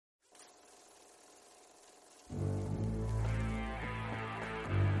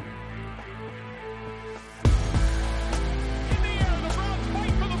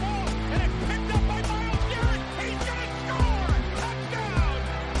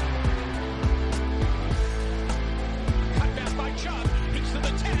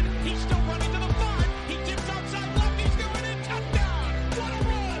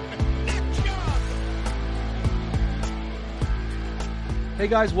Hey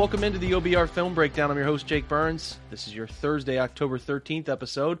guys, welcome into the OBR Film Breakdown. I'm your host, Jake Burns. This is your Thursday, October 13th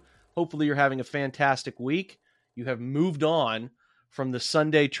episode. Hopefully you're having a fantastic week. You have moved on from the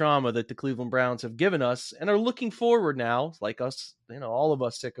Sunday trauma that the Cleveland Browns have given us and are looking forward now, like us, all of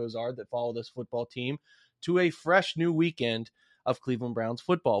us sickos are that follow this football team, to a fresh new weekend of Cleveland Browns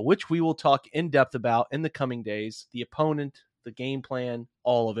football, which we will talk in depth about in the coming days. The opponent, the game plan,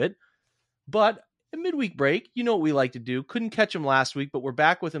 all of it. But a midweek break, you know what we like to do. Couldn't catch him last week, but we're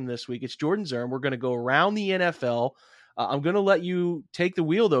back with him this week. It's Jordan Zirm. We're going to go around the NFL. I'm going to let you take the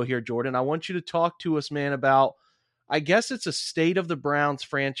wheel, though, here, Jordan. I want you to talk to us, man, about, I guess it's a state of the Browns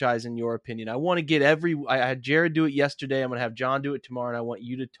franchise, in your opinion. I want to get I had Jared do it yesterday. I'm going to have John do it tomorrow, and I want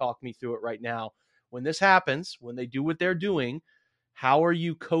you to talk me through it right now. When this happens, when they do what they're doing, how are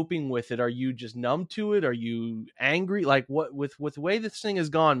you coping with it? Are you just numb to it? Are you angry? Like, what with the way this thing has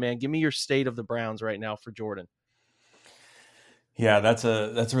gone, man? Give me your state of the Browns right now for Jordan. Yeah, that's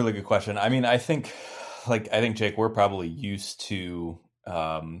a really good question. I mean, I think Jake, we're probably used to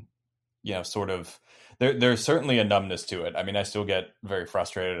sort of there's certainly a numbness to it. I mean, I still get very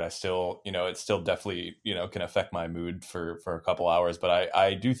frustrated. I still, it still definitely, can affect my mood for a couple hours, but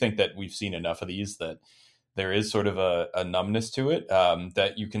I do think that we've seen enough of these that there is sort of a numbness to it,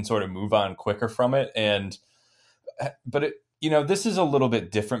 that you can sort of move on quicker from it. But this is a little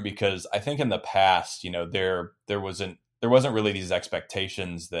bit different because I think in the past, there wasn't really these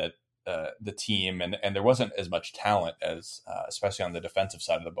expectations that the team and there wasn't as much talent as especially on the defensive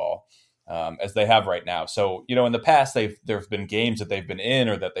side of the ball as they have right now. So, in the past, there have been games that they've been in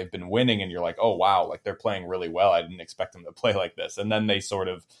or that they've been winning and you're like, oh, wow, like they're playing really well. I didn't expect them to play like this. And then they sort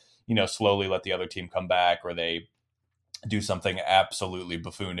of, slowly let the other team come back, or they do something absolutely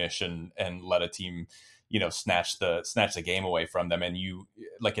buffoonish and let a team, snatch the game away from them. And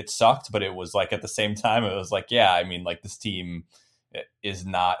it sucked, but it was like, at the same time, it was like, yeah, I mean, like this team is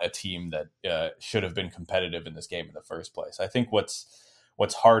not a team that should have been competitive in this game in the first place. I think what's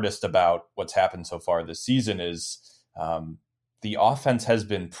hardest about what's happened so far this season is the offense has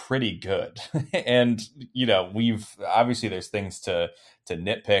been pretty good. And, obviously there's things to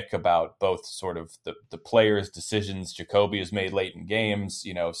nitpick about both sort of the players' decisions Jacoby has made late in games,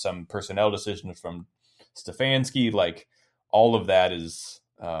 some personnel decisions from Stefanski, like all of that is,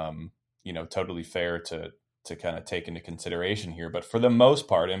 totally fair to kind of take into consideration here. But for the most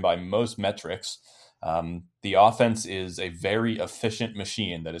part, and by most metrics, the offense is a very efficient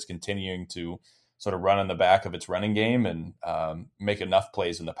machine that is continuing to sort of run on the back of its running game and make enough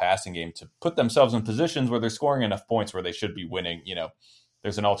plays in the passing game to put themselves in positions where they're scoring enough points where they should be winning.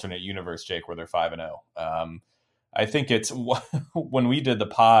 There's an alternate universe, Jake, where they're 5-0. I think it's when we did the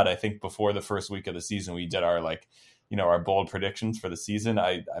pod, I think before the first week of the season, we did our our bold predictions for the season.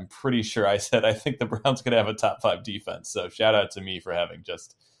 I'm pretty sure I said I think the Browns could have a top 5 defense. So shout out to me for having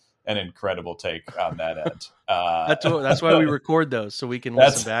just an incredible take on that end. That's why we record those, so we can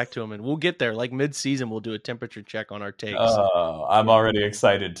listen back to them, and we'll get there. Like mid-season, we'll do a temperature check on our takes. I'm already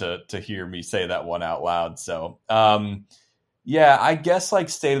excited to hear me say that one out loud. So, yeah, I guess like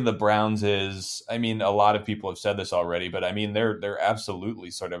state of the Browns is, I mean, a lot of people have said this already, but I mean, they're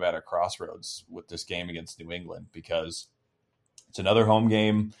absolutely sort of at a crossroads with this game against New England because it's another home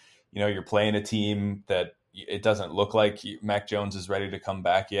game. You're playing a team that it doesn't look like Mac Jones is ready to come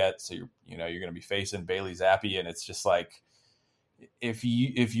back yet. So you're going to be facing Bailey Zappi, and it's just like, if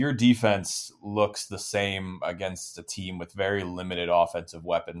your defense looks the same against a team with very limited offensive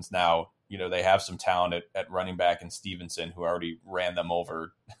weapons, now, they have some talent at running back and Stevenson, who already ran them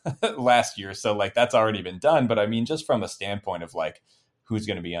over last year. So like that's already been done. But I mean, just from a standpoint of like, who's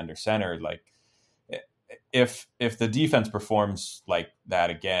going to be under center, like if the defense performs like that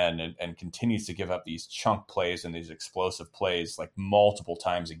again and continues to give up these chunk plays and these explosive plays like multiple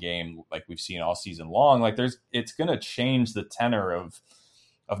times a game, like we've seen all season long, like it's going to change the tenor of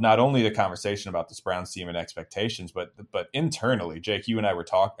not only the conversation about this Browns team and expectations, but internally. Jake, you and I were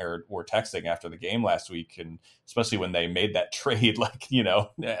texting after the game last week, and especially when they made that trade, like,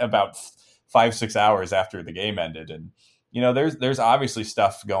 about 5-6 hours after the game ended. And, there's obviously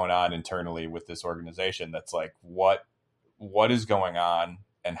stuff going on internally with this organization that's like, what is going on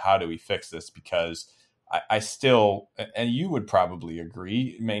and how do we fix this? Because I still, and you would probably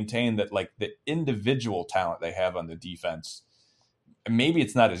agree, maintain that like the individual talent they have on the defense, maybe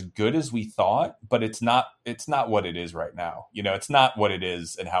it's not as good as we thought, but it's not what it is right now. It's not what it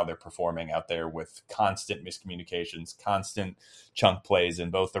is and how they're performing out there with constant miscommunications, constant chunk plays in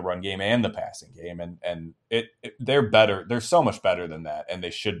both the run game and the passing game. And they're better. They're so much better than that. And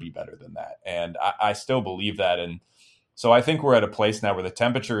they should be better than that. And I still believe that. And so I think we're at a place now where the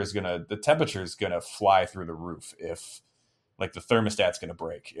temperature is going to fly through the roof if like the thermostat's going to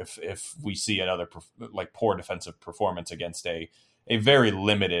break if we see another like poor defensive performance against a very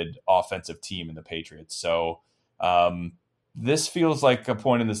limited offensive team in the Patriots. So this feels like a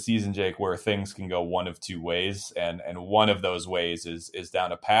point in the season, Jake, where things can go one of two ways, and one of those ways is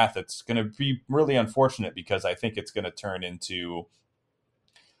down a path that's going to be really unfortunate, because I think it's going to turn into,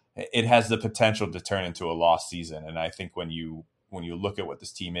 it has the potential to turn into a lost season. And I think when you look at what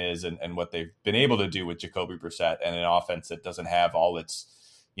this team is and what they've been able to do with Jacoby Brissett and an offense that doesn't have all its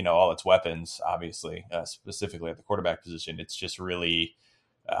weapons, obviously, specifically at the quarterback position, it's just really,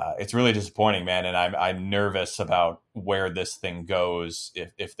 it's really disappointing, man. And I'm nervous about where this thing goes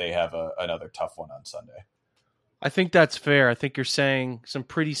if they have another tough one on Sunday. I think that's fair. I think you're saying some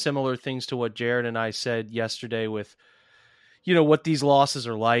pretty similar things to what Jared and I said yesterday with, what these losses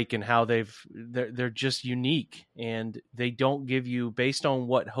are like and how they're just unique, and they don't give you, based on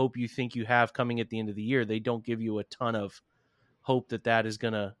what hope you think you have coming at the end of the year, they don't give you a ton of hope that is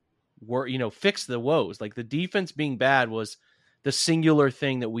going to work, fix the woes. Like the defense being bad was the singular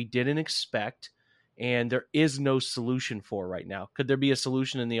thing that we didn't expect, and there is no solution for right now. Could there be a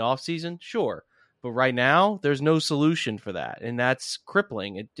solution in the offseason? Sure. But right now, there's no solution for that, and that's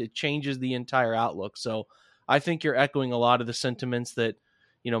crippling. It changes the entire outlook. So I think you're echoing a lot of the sentiments that,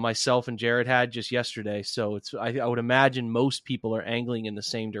 myself and Jared had just yesterday. So I would imagine most people are angling in the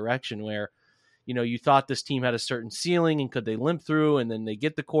same direction where, you thought this team had a certain ceiling and could they limp through, and then they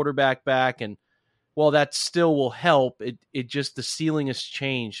get the quarterback back, and while that still will help, it just, the ceiling has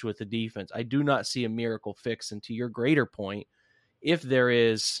changed with the defense. I do not see a miracle fix. And to your greater point, if there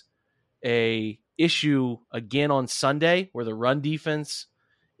is a issue again on Sunday where the run defense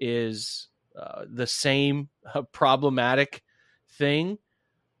is the same problematic thing,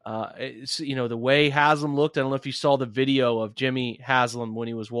 it's, the way Haslam looked, I don't know if you saw the video of Jimmy Haslam when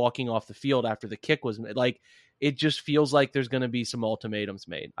he was walking off the field after the kick was made. Like, it just feels like there's going to be some ultimatums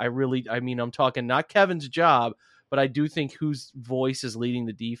made. I'm talking not Kevin's job, but I do think whose voice is leading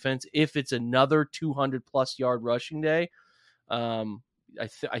the defense. If it's another 200-plus yard rushing day, I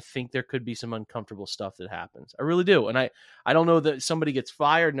think there could be some uncomfortable stuff that happens. I really do. And I don't know that somebody gets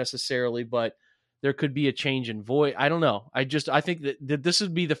fired necessarily, but there could be a change in voice. I don't know. I think that this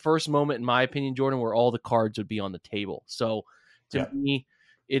would be the first moment, in my opinion, Jordan, where all the cards would be on the table. So to me,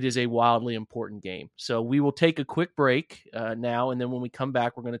 it is a wildly important game. So we will take a quick break now, and then when we come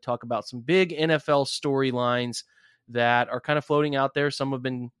back, we're going to talk about some big NFL storylines that are kind of floating out there. Some have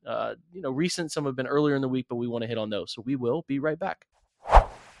been recent, some have been earlier in the week, but we want to hit on those. So we will be right back.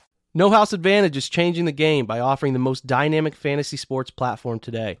 No House Advantage is changing the game by offering the most dynamic fantasy sports platform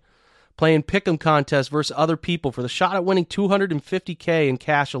today. Playing pick'em contests versus other people for the shot at winning $250K in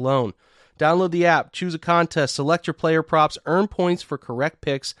cash alone. Download the app, choose a contest, select your player props, earn points for correct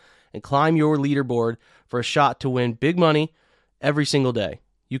picks, and climb your leaderboard for a shot to win big money every single day.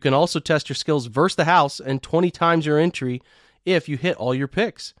 You can also test your skills versus the house and 20 times your entry if you hit all your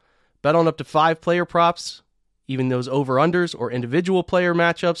picks. Bet on up to 5 player props, even those over-unders or individual player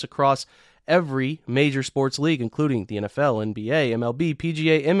matchups across every major sports league, including the NFL, NBA, MLB,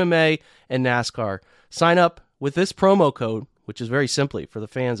 PGA, MMA, and NASCAR. Sign up with this promo code, which is very simply for the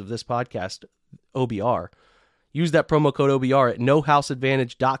fans of this podcast, OBR. Use that promo code OBR at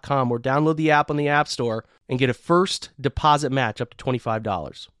nohouseadvantage.com or download the app on the App Store and get a first deposit match up to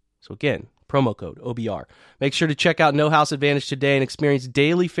 $25. So again, promo code OBR. Make sure to check out No House Advantage today and experience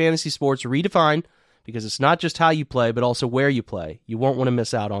daily fantasy sports redefined, because it's not just how you play, but also where you play. You won't want to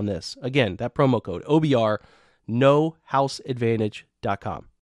miss out on this. Again, that promo code OBR, nohouseadvantage.com.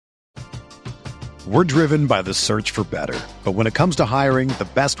 We're driven by the search for better. But when it comes to hiring, the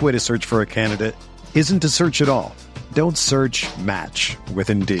best way to search for a candidate isn't to search at all. Don't search, match with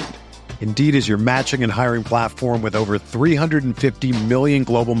Indeed. Indeed is your matching and hiring platform with over 350 million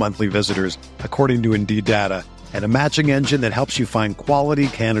global monthly visitors, according to Indeed data, and a matching engine that helps you find quality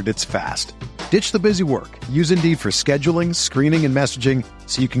candidates fast. Ditch the busy work. Use Indeed for scheduling, screening, and messaging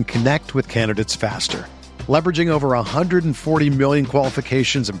so you can connect with candidates faster. Leveraging over 140 million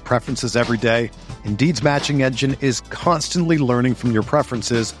qualifications and preferences every day, Indeed's matching engine is constantly learning from your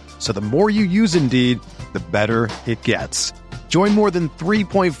preferences, so the more you use Indeed, the better it gets. Join more than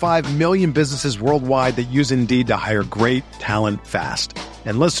 3.5 million businesses worldwide that use Indeed to hire great talent fast.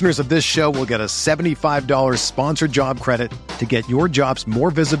 And listeners of this show will get a $75 sponsored job credit to get your jobs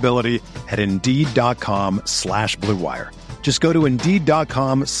more visibility at Indeed.com/Blue Wire. Just go to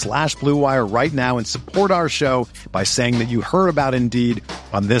Indeed.com/Blue Wire right now and support our show by saying that you heard about Indeed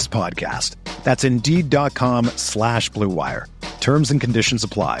on this podcast. That's Indeed.com/Blue Wire. Terms and conditions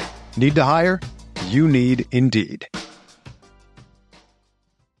apply. Need to hire? You need Indeed.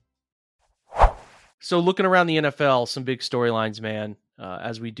 So looking around the NFL, some big storylines, man,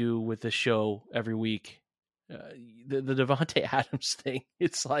 as we do with this show every week. The Davante Adams thing,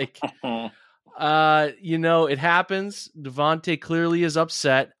 it's like, it happens. Davante clearly is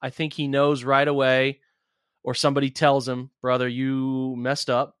upset. I think he knows right away, or somebody tells him, brother, you messed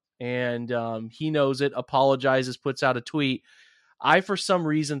up. And he knows it, apologizes, puts out a tweet. I, for some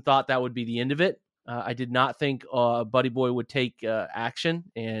reason, thought that would be the end of it. I did not think Buddy Boy would take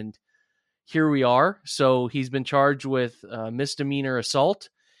action, and here we are. So he's been charged with misdemeanor assault.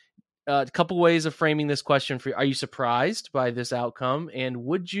 A couple ways of framing this question for you. Are you surprised by this outcome? And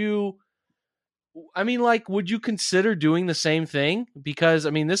would you consider doing the same thing? Because,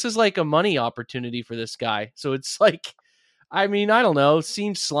 this is like a money opportunity for this guy. So it's like, I don't know,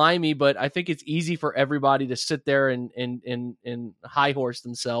 seems slimy, but I think it's easy for everybody to sit there and high horse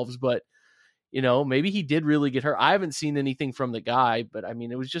themselves. But, maybe he did really get hurt. I haven't seen anything from the guy, but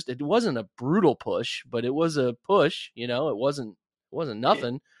it wasn't a brutal push, but it was a push, it wasn't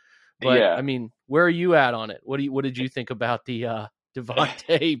nothing. But yeah. Where are you at on it? What did you think about the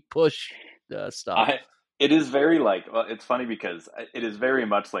Davante push stuff? It is very it's funny because it is very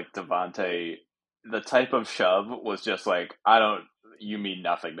much like Davante. The type of shove was just like, you mean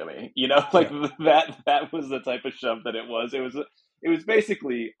nothing to me, that was the type of shove that it was. It was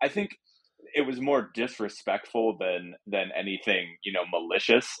basically, I think it was more disrespectful than anything,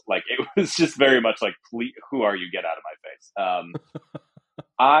 malicious. Like, it was just very much like, please, who are you? Get out of my face.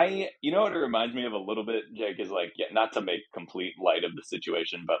 What it reminds me of a little bit, Jake, is not to make complete light of the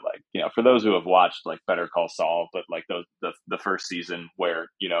situation, but for those who have watched Better Call Saul, but the first season where,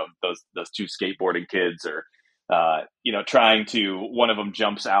 those two skateboarding kids are, trying to, one of them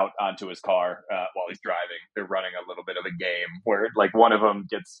jumps out onto his car while he's driving. They're running a little bit of a game where one of them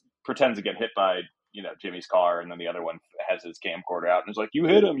pretends to get hit by, Jimmy's car, and then the other one has his camcorder out and is like, you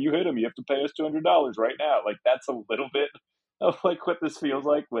hit him, you have to pay us $200 right now. That's a little bit of what this feels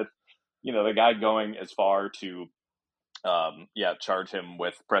like, with the guy going as far to charge him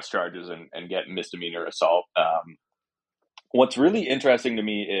with press charges and get misdemeanor assault. What's really interesting to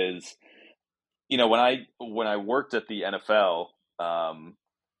me is, when I worked at the NFL,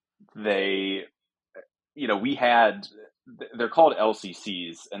 we had, they're called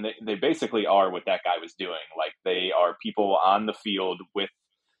LCCs, and they basically are what that guy was doing. They are people on the field with,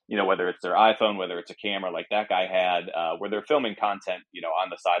 whether it's their iPhone, whether it's a camera, like that guy had, where they're filming content, on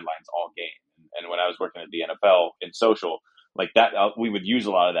the sidelines all game. And when I was working at the NFL in social, that, we would use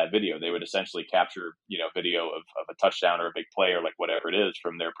a lot of that video. They would essentially capture, video of a touchdown or a big play or whatever it is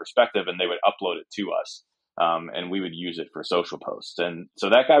from their perspective, and they would upload it to us. And we would use it for social posts. And so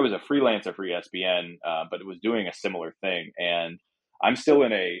that guy was a freelancer for ESPN, but it was doing a similar thing. And I'm still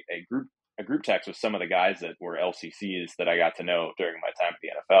in a group text with some of the guys that were LCCs that I got to know during my time at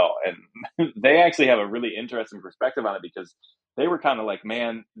the NFL. And they actually have a really interesting perspective on it, because they were kind of like,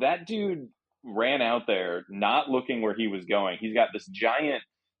 man, that dude ran out there not looking where he was going. He's got this giant,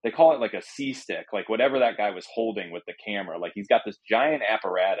 they call it a C-stick, whatever that guy was holding with the camera. He's got this giant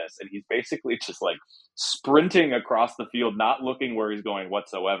apparatus, and he's basically just sprinting across the field, not looking where he's going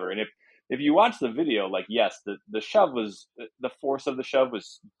whatsoever. And if you watch the video, yes, the shove was, the force of the shove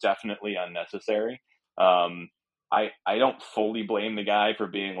was definitely unnecessary. I don't fully blame the guy for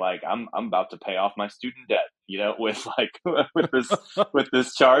being I'm about to pay off my student debt, with with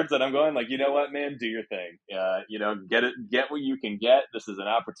this charge that I'm going, you know what, man, do your thing. Get what you can get. This is an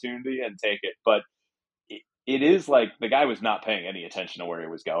opportunity, and take it. But it is the guy was not paying any attention to where he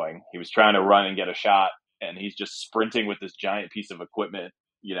was going. He was trying to run and get a shot, and he's just sprinting with this giant piece of equipment,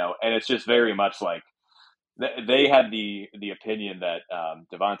 and it's just very much they had the opinion that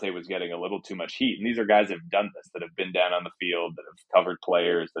Davante was getting a little too much heat. And these are guys that have done this, that have been down on the field, that have covered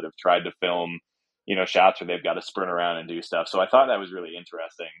players, that have tried to film, shots where they've got to sprint around and do stuff. So I thought that was really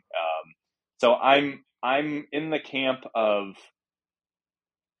interesting. So I'm in the camp of,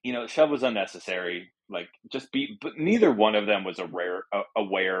 shove was unnecessary. But neither one of them was aware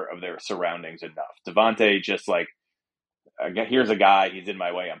of their surroundings enough. Davante just here's a guy, he's in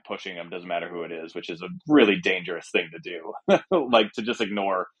my way, I'm pushing him, doesn't matter who it is, which is a really dangerous thing to do. To just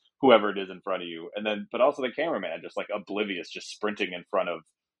ignore whoever it is in front of you. And then, but also the cameraman just oblivious, just sprinting in front of,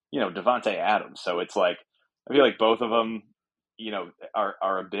 Davante Adams. So it's I feel both of them,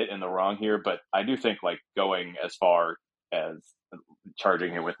 are a bit in the wrong here, but I do think going as far as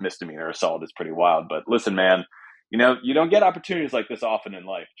charging him with misdemeanor assault is pretty wild. But listen, man, you don't get opportunities like this often in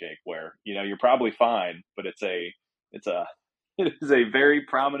life, Jake, where, you're probably fine, but it is a very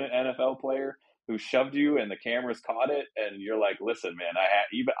prominent NFL player who shoved you, and the cameras caught it, and you're listen, man,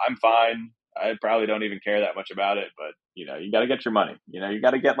 I'm fine. I probably don't even care that much about it, but you got to get your money. You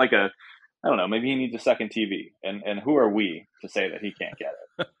got to get I don't know, maybe he needs a second TV. And who are we to say that he can't get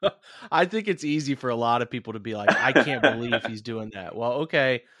it? I think it's easy for a lot of people to be like, I can't believe he's doing that. Well,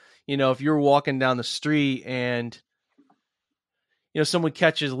 okay. If you're walking down the street and, someone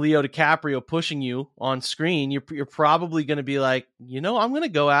catches Leo DiCaprio pushing you on screen, you're probably going to be like, I'm going to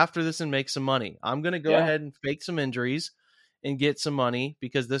go after this and make some money. I'm going to go ahead and fake some injuries and get some money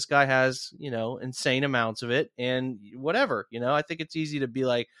because this guy has, insane amounts of it and whatever, I think it's easy to be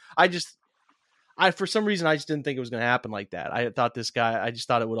like, for some reason, I just didn't think it was going to happen like that. I thought I just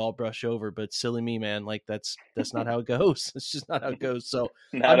thought it would all brush over, but silly me, man. Like that's not how it goes. It's just not how it goes. So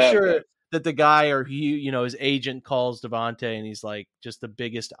I'm sure that the guy or his agent calls Devontae and he's like just the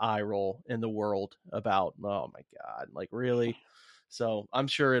biggest eye roll in the world about, oh my God, like really? So I'm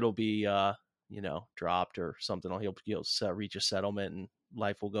sure it'll be, dropped or something. He'll reach a settlement and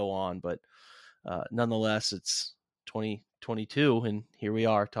life will go on. But nonetheless, it's 2022 and here we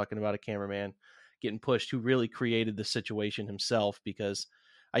are talking about a cameraman getting pushed who really created the situation himself, because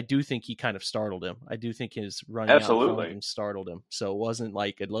I do think he kind of startled him. I do think his running out in front of him startled him. So it wasn't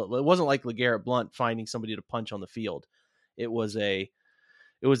like LeGarrette Blount finding somebody to punch on the field. It was a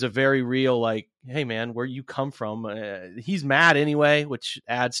very real, like, hey man, where you come from? He's mad anyway, which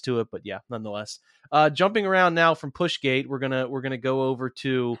adds to it. But yeah, nonetheless, jumping around now from Pushgate, we're gonna go over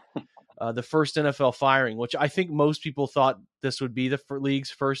to the first NFL firing, which I think most people thought this would be the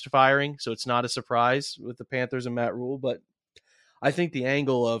league's first firing. So it's not a surprise with the Panthers and Matt Rule, but I think the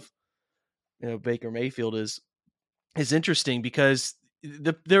angle of Baker Mayfield is interesting because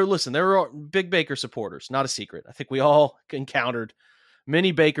there were big Baker supporters, not a secret. I think we all encountered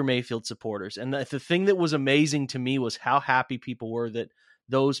many Baker Mayfield supporters. And the thing that was amazing to me was how happy people were that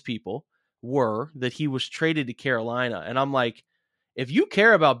he was traded to Carolina. And I'm like, if you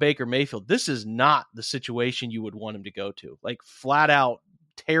care about Baker Mayfield, this is not the situation you would want him to go to. Like flat out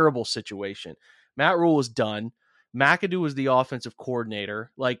terrible situation. Matt Rule was done. McAdoo was the offensive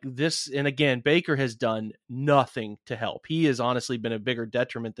coordinator. Like this, and again, Baker has done nothing to help. He has honestly been a bigger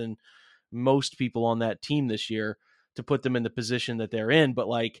detriment than most people on that team this year to put them in the position that they're in. But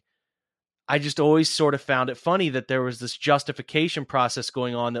like, I just always sort of found it funny that there was this justification process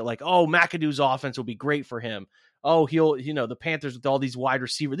going on that like, oh, McAdoo's offense will be great for him. Oh, the Panthers with all these wide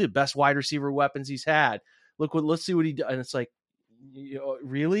receivers, the best wide receiver weapons he's had. Let's see what he does. And it's like,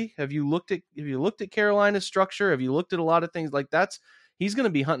 really? Have you looked at Carolina's structure? Have you looked at a lot of things like he's going to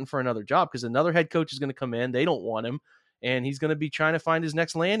be hunting for another job because another head coach is going to come in. They don't want him. And he's going to be trying to find his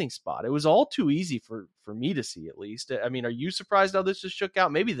next landing spot. It was all too easy for me to see, at least. I mean, are you surprised how this just shook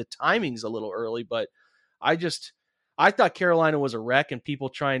out? Maybe the timing's a little early, but I thought Carolina was a wreck and people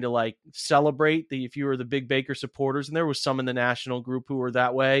trying to like celebrate if you were the big Baker supporters, and there was some in the national group who were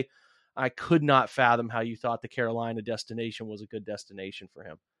that way. I could not fathom how you thought the Carolina destination was a good destination for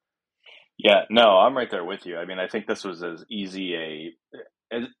him. Yeah, no, I'm right there with you. I mean, I think this was as easy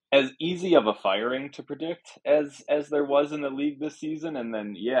of a firing to predict as there was in the league this season. And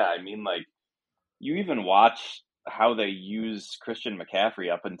then, yeah, I mean, like you even watch how they use Christian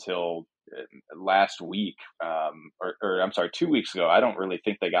McCaffrey up until last week, or I'm sorry, 2 weeks ago. I don't really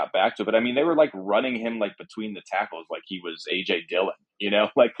think they got back to it, but I mean, they were like running him like between the tackles, like he was AJ Dillon,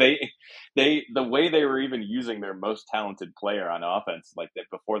 like the way they were even using their most talented player on offense, like that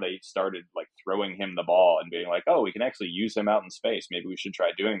before they started like throwing him the ball and being like, oh, we can actually use him out in space. Maybe we should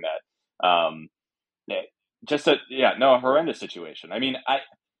try doing that. A horrendous situation. I mean,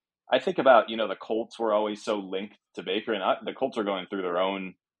 I think about, the Colts were always so linked to Baker, and the Colts are going through their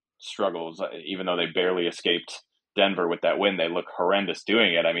own struggles, even though they barely escaped Denver with that win. They look horrendous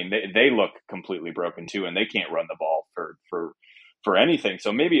doing it. I mean, they look completely broken too, and they can't run the ball for anything.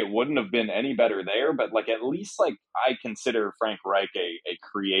 So maybe it wouldn't have been any better there, but like at least like I consider Frank Reich a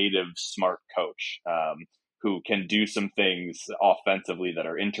creative, smart coach who can do some things offensively that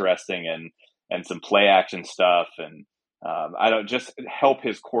are interesting and some play action stuff and I don't just help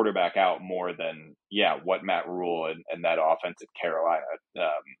his quarterback out more than what Matt Rule and that offense at Carolina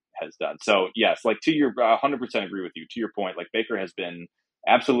has done. So yes, like 100% agree with you. To your point, like Baker has been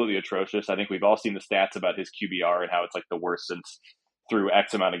absolutely atrocious. I think we've all seen the stats about his QBR and how it's like the worst through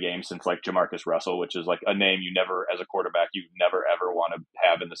X amount of games since like Jamarcus Russell, which is like a name you never, as a quarterback, you never ever want to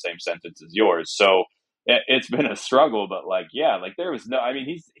have in the same sentence as yours. So it's been a struggle, but like there was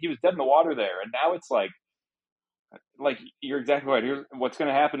he was dead in the water there, and now it's like you're exactly right. Here's what's going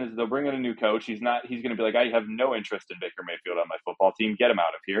to happen is they'll bring in a new coach. He's going to be like, I have no interest in Baker Mayfield on my football team. Get him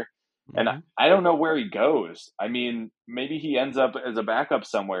out of here. Mm-hmm. And I don't know where he goes. I mean, maybe he ends up as a backup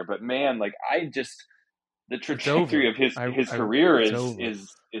somewhere, but man, like the trajectory of his career is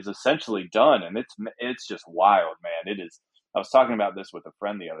essentially done. And it's just wild, man. It is. I was talking about this with a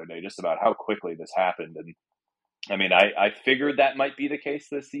friend the other day, just about how quickly this happened. And I mean, I figured that might be the case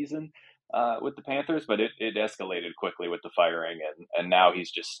this season with the Panthers, but it escalated quickly with the firing, and now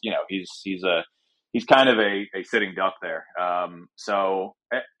he's just, he's kind of a sitting duck there. So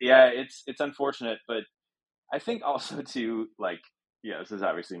yeah, it's unfortunate, but I think also too, like, yeah, this is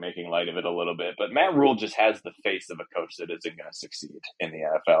obviously making light of it a little bit, but Matt Rule just has the face of a coach that isn't going to succeed in the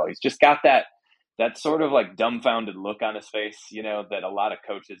NFL. He's just got that sort of like dumbfounded look on his face, that a lot of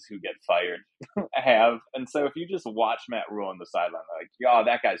coaches who get fired have. And so if you just watch Matt Rule on the sideline, like,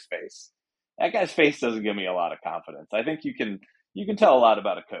 that guy's face doesn't give me a lot of confidence. I think you can tell a lot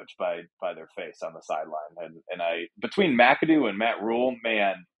about a coach by their face on the sideline. And between McAdoo and Matt Rule,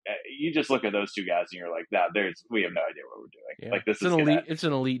 man, you just look at those two guys and you're like, we have no idea what we're doing. Yeah. Like, it's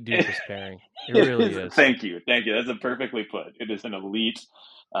an elite doofus pairing. It really is. Thank you. That's a perfectly put. It is an elite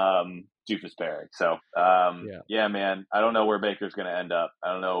doofus pairing. So yeah, man, I don't know where Baker's going to end up.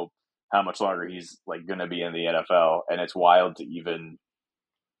 I don't know how much longer he's like going to be in the NFL, and it's wild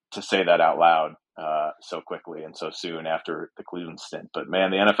to say that out loud so quickly and so soon after the Cleveland stint. But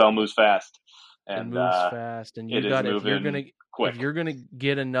man, the NFL moves fast. And it moves fast, and if you're gonna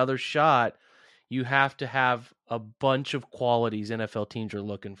get another shot, you have to have a bunch of qualities NFL teams are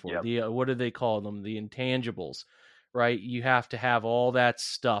looking for. Yep. What do they call them? The intangibles, right? You have to have all that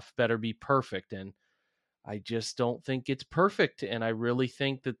stuff. Better be perfect, and I just don't think it's perfect. And I really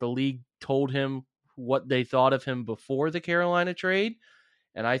think that the league told him what they thought of him before the Carolina trade,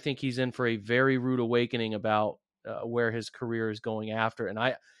 and I think he's in for a very rude awakening about where his career is going after.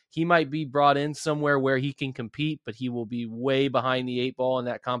 And he might be brought in somewhere where he can compete, but he will be way behind the eight ball in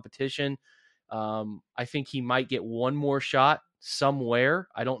that competition. I think he might get one more shot somewhere.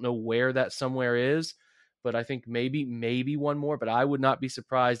 I don't know where that somewhere is, but I think maybe one more. But I would not be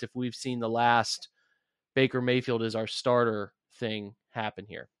surprised if we've seen the last Baker Mayfield is our starter thing happen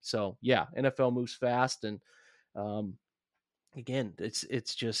here. So yeah, NFL moves fast, and again,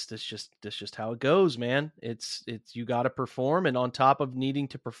 it's just how it goes, man. It's you got to perform, and on top of needing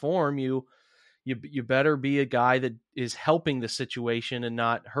to perform, you better be a guy that is helping the situation and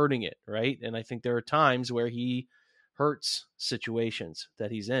not hurting it, right? And I think there are times where he hurts situations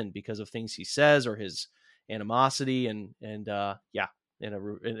that he's in because of things he says or his animosity and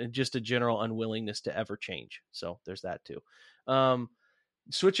just a general unwillingness to ever change. So there's that too.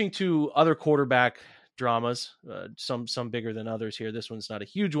 Switching to other quarterback dramas, some bigger than others here. This one's not a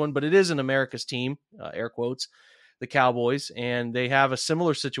huge one, but it is an America's team, air quotes, the Cowboys, and they have a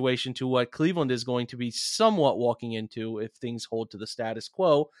similar situation to what Cleveland is going to be somewhat walking into if things hold to the status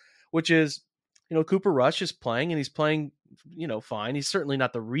quo, which is, Cooper Rush is playing, and he's playing, fine. He's certainly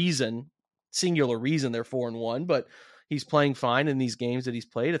not the singular reason they're 4-1, but he's playing fine in these games that he's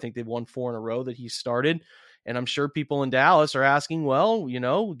played. I think they've won 4 in a row that he started. And I'm sure people in Dallas are asking, well,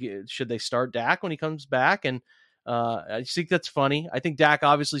 should they start Dak when he comes back? And I think that's funny. I think Dak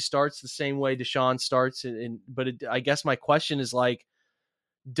obviously starts the same way Deshaun starts. But I guess my question is, like,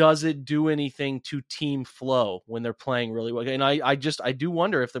 does it do anything to team flow when they're playing really well? And I do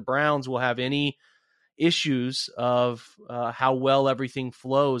wonder if the Browns will have any issues of how well everything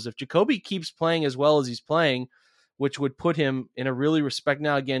flows. If Jacoby keeps playing as well as he's playing, which would put him in a really respect.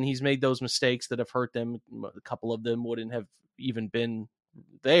 Now, again, he's made those mistakes that have hurt them. A couple of them wouldn't have even been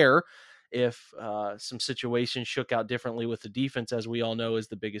there if some situations shook out differently with the defense, as we all know is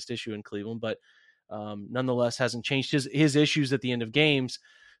the biggest issue in Cleveland. But nonetheless, hasn't changed his issues at the end of games.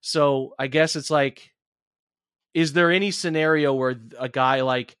 So I guess it's like, is there any scenario where a guy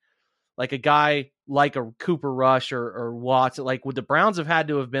like a Cooper Rush or Watts, like, would the Browns have had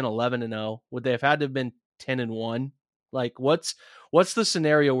to have been 11-0? Would they have had to have been 10-1? Like, what's the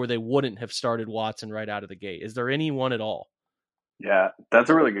scenario where they wouldn't have started Watson right out of the gate? Is there any one at all? Yeah, that's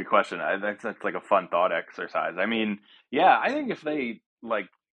a really good question. That's like a fun thought exercise. I mean, yeah, I think if they went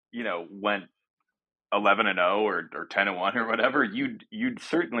 11-0 or 10-1 or whatever, you'd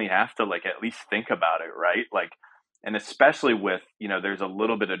certainly have to like at least think about it, right? Like, and especially with there's a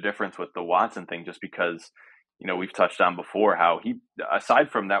little bit of difference with the Watson thing, just because we've touched on before how he,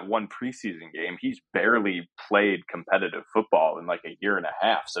 aside from that one preseason game, he's barely played competitive football in like a year and a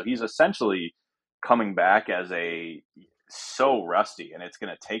half. So he's essentially coming back as so rusty, and it's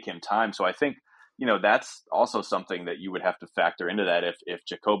going to take him time. So I think, that's also something that you would have to factor into that if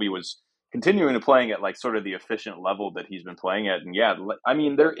Jacoby was continuing to playing at like sort of the efficient level that he's been playing at. And yeah, I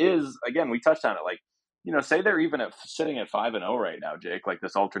mean, there is, again, we touched on it, like, say they're even sitting at 5-0 right now, Jake, like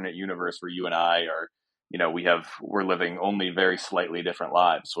this alternate universe where you and I are, we're living only very slightly different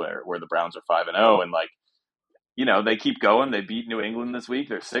lives where the Browns are 5-0, and like, they keep going. They beat New England this week.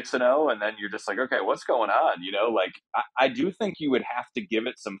 They're 6-0, and then you're just like, okay, what's going on? Like I do think you would have to give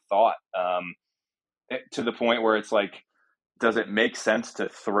it some thought, to the point where it's like, does it make sense to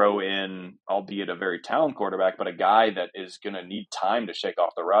throw in, albeit a very talented quarterback, but a guy that is going to need time to shake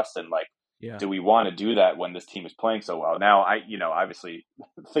off the rust? And like, Yeah. do we want to do that when this team is playing so well? Now, obviously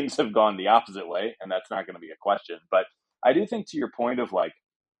things have gone the opposite way, and that's not going to be a question. But I do think, to your point of like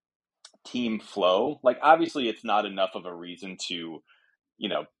team flow, like obviously it's not enough of a reason to,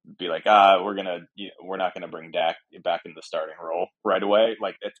 be like, we're not gonna bring Dak back in the starting role right away.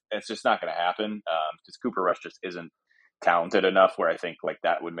 Like it's just not gonna happen, because Cooper Rush just isn't talented enough where I think like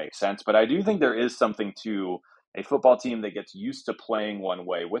that would make sense. But I do think there is something to a football team that gets used to playing one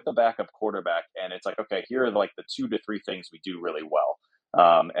way with a backup quarterback, and it's like, okay, here are like the 2 to 3 things we do really well.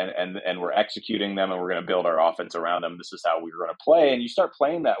 And we're executing them, and we're going to build our offense around them. This is how we're going to play. And you start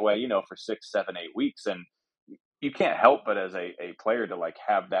playing that way, for 6, 7, 8 weeks. And you can't help but as a player to like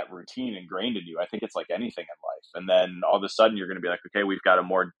have that routine ingrained in you. I think it's like anything in life. And then all of a sudden you're going to be like, okay, we've got a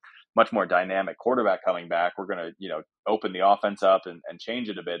much more dynamic quarterback coming back. We're going to, open the offense up and change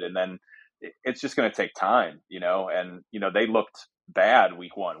it a bit. And then it's just going to take time, and, they looked bad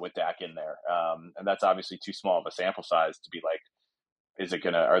week 1 with Dak in there. And that's obviously too small of a sample size to be like,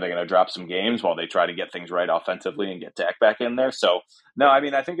 are they gonna drop some games while they try to get things right offensively and get Dak back in there? So no, I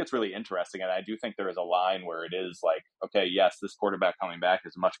mean, I think it's really interesting, and I do think there is a line where it is like, okay, yes, this quarterback coming back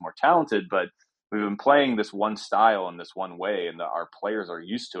is much more talented, but we've been playing this one style in this one way, and our players are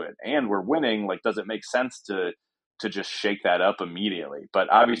used to it, and we're winning. Like, does it make sense to just shake that up immediately?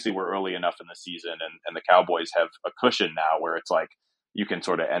 But obviously, we're early enough in the season, and the Cowboys have a cushion now where it's like you can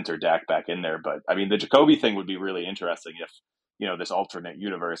sort of enter Dak back in there. But I mean, the Jacoby thing would be really interesting if, this alternate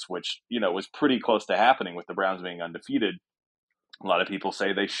universe, which, was pretty close to happening with the Browns being undefeated. A lot of people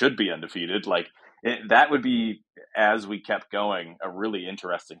say they should be undefeated. Like that would be, as we kept going, a really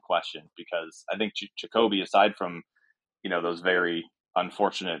interesting question, because I think Jacoby, aside from, those very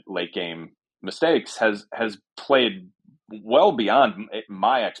unfortunate late game mistakes, has played well beyond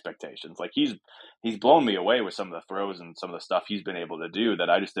my expectations. Like he's blown me away with some of the throws and some of the stuff he's been able to do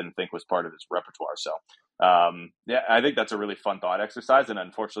that I just didn't think was part of his repertoire. So yeah, I think that's a really fun thought exercise. And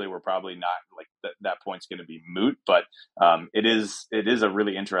unfortunately, we're probably not like that point's going to be moot, but it is a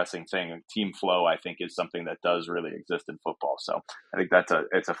really interesting thing. Team flow, I think, is something that does really exist in football. So I think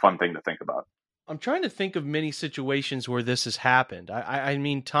it's a fun thing to think about. I'm trying to think of many situations where this has happened. I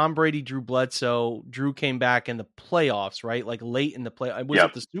mean, Tom Brady, Drew Bledsoe. Drew came back in the playoffs, right? Like late in the play. Was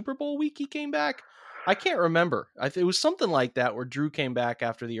it the Super Bowl week he came back? I can't remember. It was something like that where Drew came back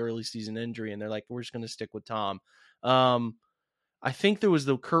after the early season injury, and they're like, we're just going to stick with Tom. I think there was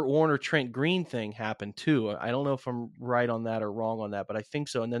the Kurt Warner, Trent Green thing happened too. I don't know if I'm right on that or wrong on that, but I think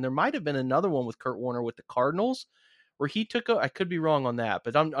so. And then there might have been another one with Kurt Warner with the Cardinals, where he took I could be wrong on that,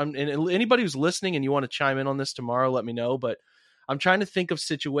 but and anybody who's listening and you want to chime in on this tomorrow, let me know. But I'm trying to think of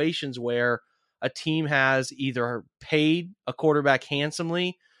situations where a team has either paid a quarterback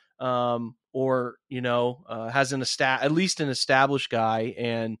handsomely, or has at least an established guy,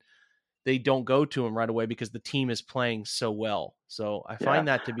 and they don't go to him right away because the team is playing so well. So I find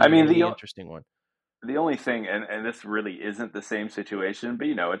that to be a really interesting one. The only thing, and this really isn't the same situation, but,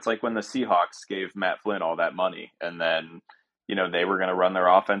 it's like when the Seahawks gave Matt Flynn all that money, and then, they were going to run their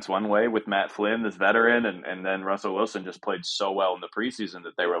offense one way with Matt Flynn, this veteran, and then Russell Wilson just played so well in the preseason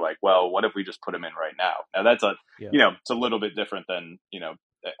that they were like, well, what if we just put him in right now? Now that's it's a little bit different than,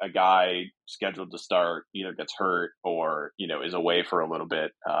 a guy scheduled to start either gets hurt or, is away for a little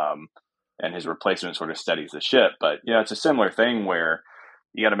bit, and his replacement sort of steadies the ship. But, it's a similar thing where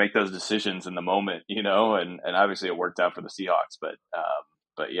you got to make those decisions in the moment, and obviously it worked out for the Seahawks,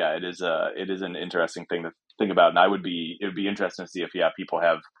 but yeah, it is an interesting thing to think about. And it would be interesting to see if people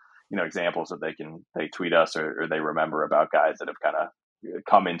have, examples that they tweet us or they remember about guys that have kind of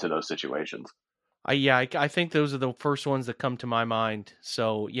come into those situations. I think those are the first ones that come to my mind.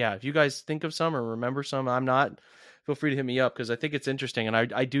 So yeah, if you guys think of some or remember some, feel free to hit me up, because I think it's interesting. And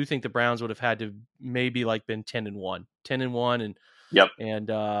I do think the Browns would have had to maybe like been 10-1 and yep. And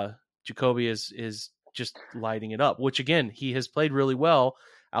Jacoby is just lighting it up, which again, he has played really well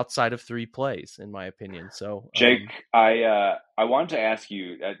outside of 3 plays, in my opinion. So Jake, I wanted to ask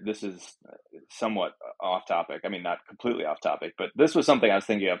you, this is somewhat off topic. I mean, not completely off topic, but this was something I was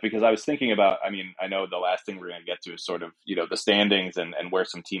thinking of, because I was thinking about, I know the last thing we're going to get to is sort of, the standings and where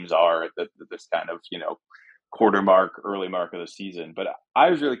some teams are at this kind of, quarter mark, early mark of the season. But I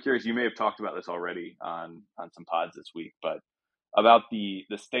was really curious, you may have talked about this already on some pods this week, but about the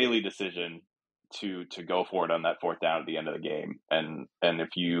Staley decision to go for it on that 4th down at the end of the game. And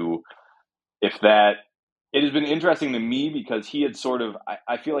if that It has been interesting to me because he had sort of,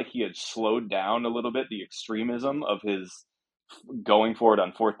 I feel like he had slowed down a little bit the extremism of his going for it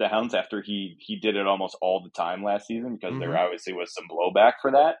on fourth downs after he did it almost all the time last season, because there obviously was some blowback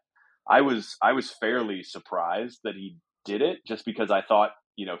for that. I was fairly surprised that he did it, just because I thought,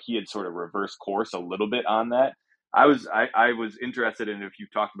 he had sort of reversed course a little bit on that. I was interested in, if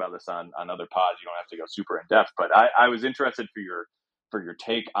you've talked about this on other pods, you don't have to go super in depth, but I was interested for your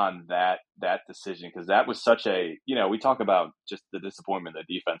take on that decision, because that was such a, we talk about just the disappointment of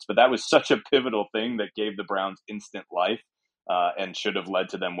the defense, but that was such a pivotal thing that gave the Browns instant life, and should have led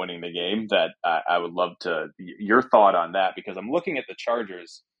to them winning the game, that I would love to your thought on that, because I'm looking at the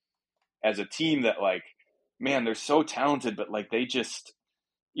Chargers as a team that, like, man, they're so talented, but like they just,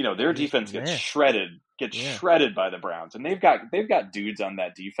 their defense gets shredded by the Browns, and they've got dudes on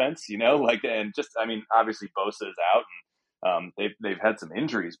that defense, and just, I mean, obviously Bosa is out, and they've had some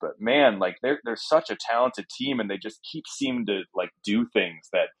injuries, but man, like they're such a talented team, and they just seem to like do things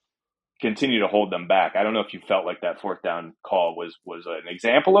that continue to hold them back. I don't know if you felt like that fourth down call was an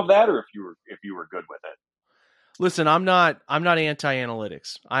example of that, or if you were good with it. Listen, I'm not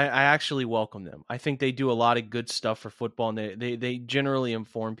anti-analytics. I actually welcome them. I think they do a lot of good stuff for football, and they generally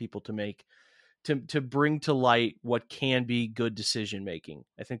inform people to bring to light what can be good decision making.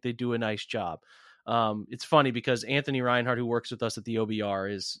 I think they do a nice job. It's funny because Anthony Reinhardt, who works with us at the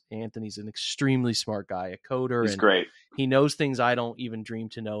OBR, Anthony's an extremely smart guy, a coder. He's great. He knows things I don't even dream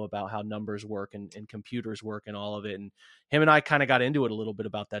to know about how numbers work and computers work and all of it. And him and I kind of got into it a little bit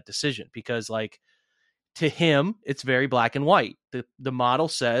about that decision, because like, to him, it's very black and white. The model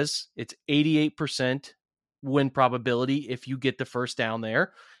says it's 88% win probability if you get the first down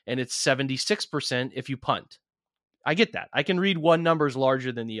there, and it's 76% if you punt. I get that. I can read one number's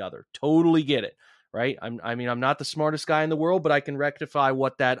larger than the other. Totally get it, right? I'm not the smartest guy in the world, but I can rectify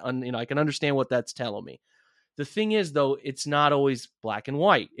what that, I can understand what that's telling me. The thing is, though, it's not always black and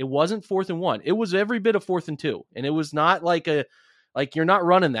white. It wasn't 4th and 1. It was every bit of 4th and 2, and it was not like you're not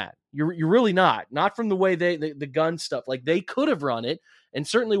running that. You're really not from the way the gun stuff. Like, they could have run it and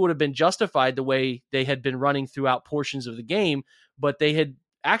certainly would have been justified the way they had been running throughout portions of the game, but they had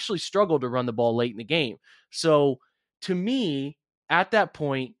actually struggled to run the ball late in the game. So to me, at that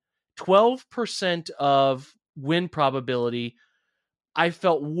point, 12% of win probability, I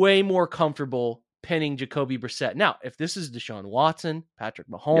felt way more comfortable penning Jacoby Brissett. Now, if this is Deshaun Watson, Patrick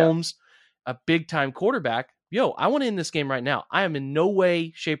Mahomes, a big-time quarterback, I want to end this game right now. I am in no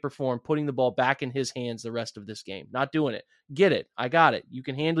way, shape, or form putting the ball back in his hands the rest of this game. Not doing it. Get it. I got it. You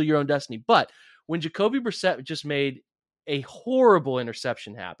can handle your own destiny. But when Jacoby Brissett just made a horrible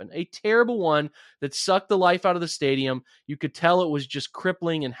interception happen, a terrible one that sucked the life out of the stadium, you could tell it was just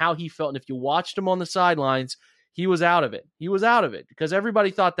crippling and how he felt. And if you watched him on the sidelines, he was out of it. He was out of it because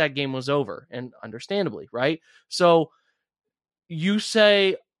everybody thought that game was over, and understandably, right? So you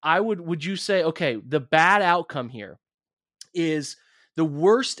say, would you say, okay, the bad outcome here is the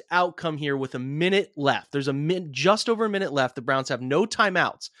worst outcome here with a minute left. There's just over a minute left. The Browns have no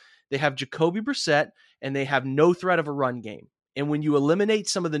timeouts. They have Jacoby Brissett, and they have no threat of a run game. And when you eliminate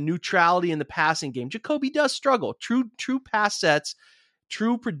some of the neutrality in the passing game, Jacoby does struggle. True pass sets,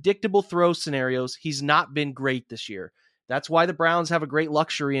 true predictable throw scenarios. He's not been great this year. That's why the Browns have a great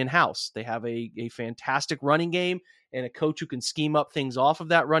luxury in-house. They have a fantastic running game and a coach who can scheme up things off of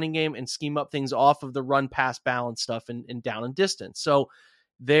that running game and scheme up things off of the run-pass balance stuff and down and distance. So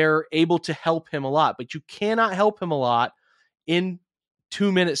they're able to help him a lot, but you cannot help him a lot in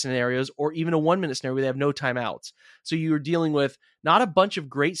 2-minute scenarios or even a 1-minute scenario where they have no timeouts. So you're dealing with not a bunch of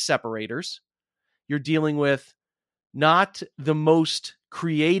great separators. You're dealing with not the most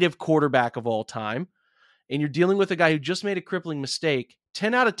creative quarterback of all time. And you're dealing with a guy who just made a crippling mistake.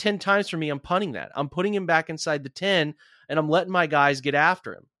 10 out of 10 times for me, I'm punting that. I'm putting him back inside the 10, and I'm letting my guys get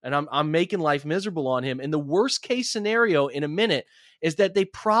after him. And I'm making life miserable on him. And the worst case scenario in a minute is that they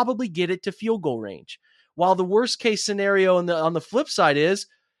probably get it to field goal range. While the worst case scenario on the flip side is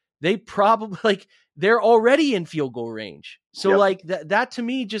they probably, they're already in field goal range. So that to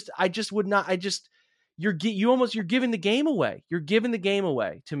me, you're giving the game away. You're giving the game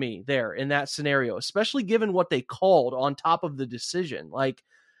away to me there in that scenario, especially given what they called on top of the decision.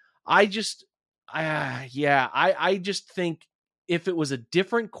 I just think if it was a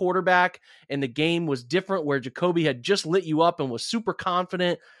different quarterback and the game was different, where Jacoby had just lit you up and was super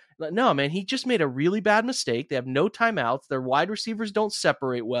confident. No, man, he just made a really bad mistake. They have no timeouts. Their wide receivers don't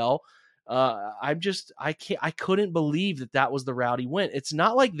separate well. I couldn't believe that was the route he went. It's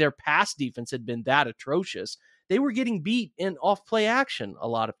not like their pass defense had been that atrocious. They were getting beat in off play action a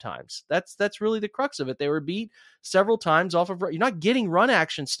lot of times. That's really the crux of it. They were beat several times off of, you're not getting run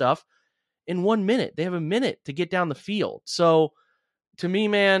action stuff in 1 minute. They have a minute to get down the field. So to me,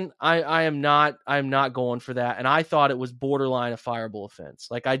 man, I'm not going for that. And I thought it was borderline a fireable offense.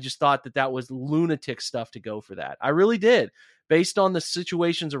 Like, I just thought that was lunatic stuff to go for that. I really did, based on the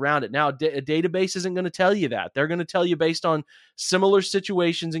situations around it. Now, a database isn't going to tell you that. They're going to tell you based on similar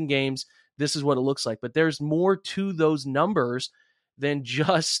situations in games, this is what it looks like. But there's more to those numbers than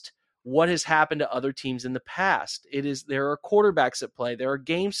just what has happened to other teams in the past. There are quarterbacks at play. There are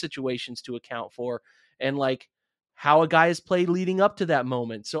game situations to account for. And like, how a guy has played leading up to that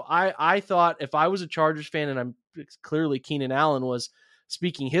moment. So I thought, if I was a Chargers fan, and I'm clearly Keenan Allen was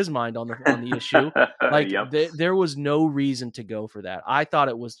speaking his mind on the issue, like Yep. there was no reason to go for that. I thought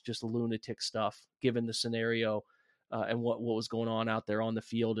it was just lunatic stuff, given the scenario and what was going on out there on the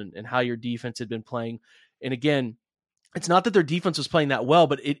field, and how your defense had been playing. And again, it's not that their defense was playing that well,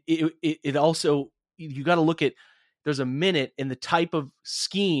 but it also, you got to look at, there's a minute in the type of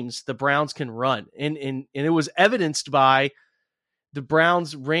schemes the Browns can run. And it was evidenced by the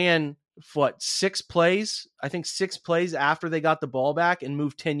Browns ran, 6 plays? I think 6 plays after they got the ball back and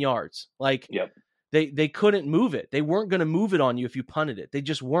moved 10 yards. Like, yep. They couldn't move it. They weren't going to move it on you if you punted it. They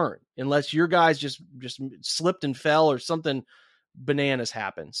just weren't, unless your guys just slipped and fell or something bananas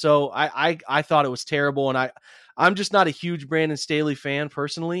happened. So I thought it was terrible. And I'm just not a huge Brandon Staley fan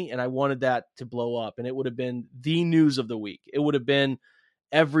personally, and I wanted that to blow up, and it would have been the news of the week. It would have been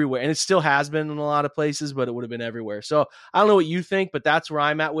everywhere, and it still has been in a lot of places, but it would have been everywhere. So I don't know what you think, but that's where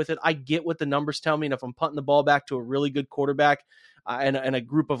I'm at with it. I get what the numbers tell me, and if I'm punting the ball back to a really good quarterback and a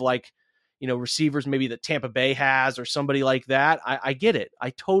group of receivers maybe that Tampa Bay has or somebody like that, I get it.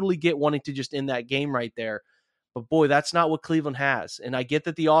 I totally get wanting to just end that game right there. But boy, that's not what Cleveland has. And I get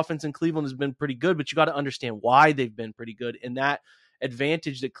that the offense in Cleveland has been pretty good, but you got to understand why they've been pretty good. And that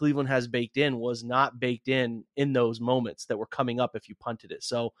advantage that Cleveland has baked in was not baked in those moments that were coming up if you punted it.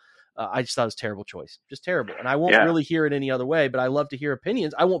 So I just thought it was a terrible choice, just terrible. And I won't really hear it any other way, but I love to hear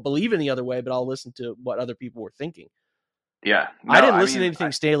opinions. I won't believe any other way, but I'll listen to what other people were thinking. Yeah. No, I didn't listen to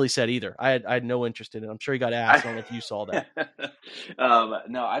anything Staley said either. I had no interest in it. I'm sure he got asked. I don't know if you saw that.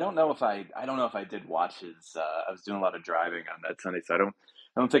 No, I don't know if I did watch his. I was doing a lot of driving on that Sunday, so I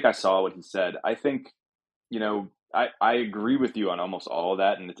don't think I saw what he said. I think, I agree with you on almost all of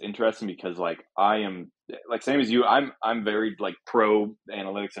that, and it's interesting because I am same as you. I'm very pro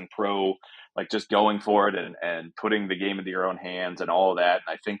analytics and pro just going for it and putting the game into your own hands and all of that.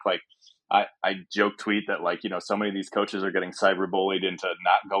 And I think I joke tweet that so many of these coaches are getting cyberbullied into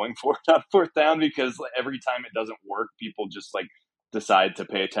not going for it on 4th down, because every time it doesn't work, people just decide to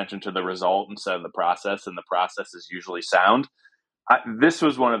pay attention to the result instead of the process, and the process is usually sound. This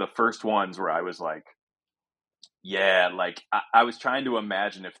was one of the first ones where I was I was trying to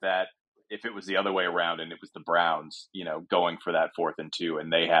imagine if it was the other way around and it was the Browns, going for that 4th and 2,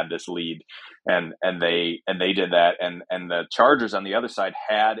 and they had this lead and they did that. And the Chargers on the other side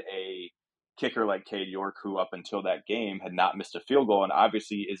had a kicker like Cade York, who up until that game had not missed a field goal and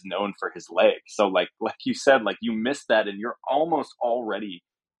obviously is known for his leg. So like you said, you missed that and you're almost already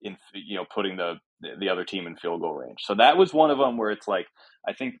in, putting the other team in field goal range. So that was one of them where it's I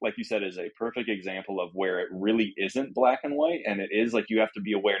think, like you said, is a perfect example of where it really isn't black and white. And it is you have to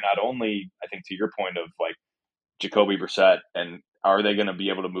be aware, not only, I think, to your point of Jacoby Brissett, and are they going to be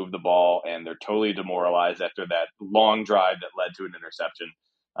able to move the ball? And they're totally demoralized after that long drive that led to an interception.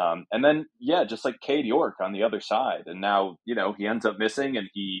 And then, just like Cade York on the other side. And now, he ends up missing, and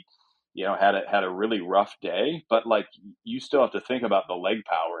he, had a really rough day, but you still have to think about the leg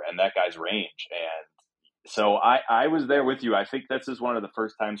power and that guy's range. And so I was there with you. I think this is one of the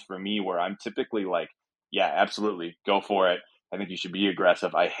first times for me where I'm typically absolutely, go for it. I think you should be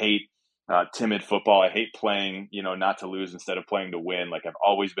aggressive. I hate timid football. I hate playing, not to lose instead of playing to win. I've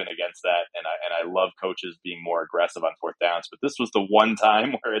always been against that. And I love coaches being more aggressive on 4th downs. But this was the one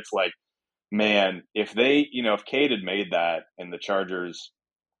time where it's man, if they, if Cade had made that and the Chargers,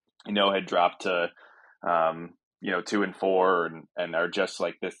 had dropped to, 2-4 and are just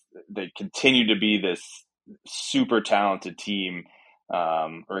this, they continue to be this super talented team,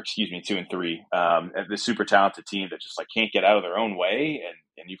 2-3, the super talented team that just can't get out of their own way.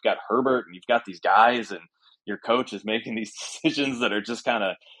 And you've got Herbert and you've got these guys, and your coach is making these decisions that are just kind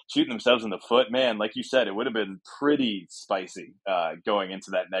of shooting themselves in the foot. Man, like you said, it would have been pretty spicy going into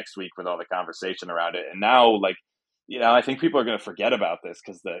that next week with all the conversation around it. And now, I think people are going to forget about this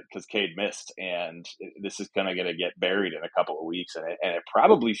because Cade missed, and this is going to get buried in a couple of weeks, and it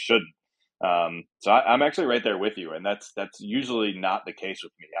probably shouldn't. So I'm actually right there with you, and that's usually not the case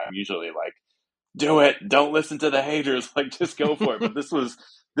with me. I'm usually do it, don't listen to the haters, just go for it. But this was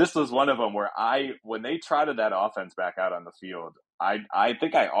one of them where when they trotted that offense back out on the field, I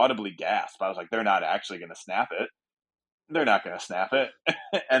think I audibly gasped. I was like, they're not actually going to snap it. They're not going to snap it.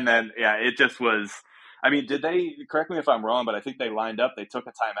 And then, yeah, it just was. I mean, did they, correct me if I'm wrong, but I think they lined up, they took a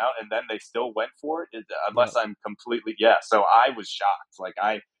timeout, and then they still went for it, unless I'm completely, yeah. So I was shocked. Like,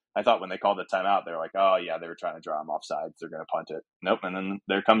 I thought when they called the timeout, they were like, oh, yeah, they were trying to draw them offsides. They're going to punt it. Nope. And then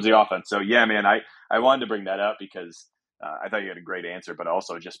there comes the offense. So, yeah, man, I wanted to bring that up because I thought you had a great answer, but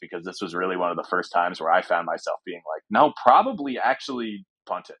also just because this was really one of the first times where I found myself being like, no, probably actually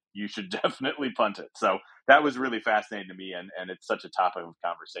punt it. You should definitely punt it. So that was really fascinating to me, and it's such a topic of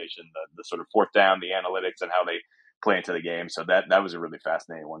conversation, the sort of fourth down, the analytics, and how they play into the game. So that was a really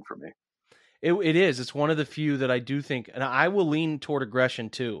fascinating one for me. It is. It's one of the few that I do think, and I will lean toward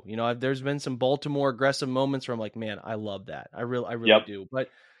aggression too. You know, there's been some Baltimore aggressive moments where I'm like, man, I love that. I really do. But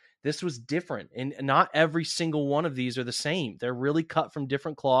this was different, and not every single one of these are the same. They're really cut from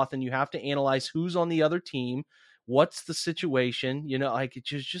different cloth, and you have to analyze who's on the other team, what's the situation. You know, like it's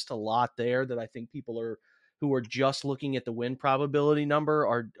just a lot there that I think people who are just looking at the win probability number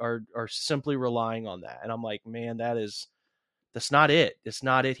are simply relying on that. And I'm like, man, that's not it. It's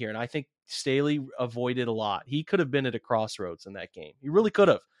not it here. And I think Staley avoided a lot. He could have been at a crossroads in that game. He really could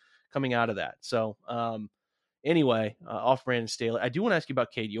have coming out of that. So anyway, off Brandon Staley. I do want to ask you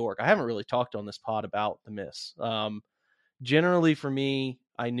about Cade York. I haven't really talked on this pod about the miss. Generally for me,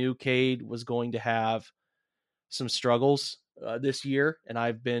 I knew Cade was going to have some struggles this year. And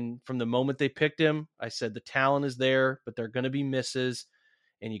I've been, from the moment they picked him, I said the talent is there, but they're going to be misses.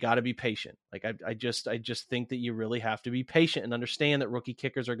 And you got to be patient. Like I just think that you really have to be patient and understand that rookie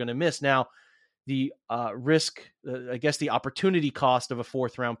kickers are going to miss. Now, the risk, I guess, the opportunity cost of a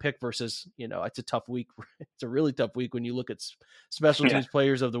 4th round pick versus, you know, it's a tough week. It's a really tough week when you look at special teams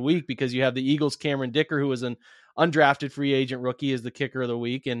players of the week, because you have the Eagles' Cameron Dicker, who was an undrafted free agent rookie, as the kicker of the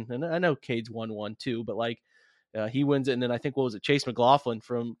week, and I know Cade's won one too, but like he wins it. And then I think, what was it, Chase McLaughlin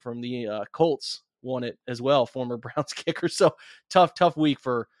from the Colts won it as well, former Browns kicker. So tough week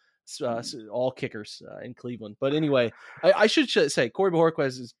for all kickers in Cleveland. But anyway, I should say Corey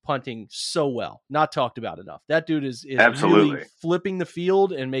Bojorquez is punting so well, not talked about enough. That dude is absolutely really flipping the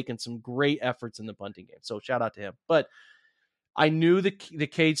field and making some great efforts in the punting game. So shout out to him. But I knew the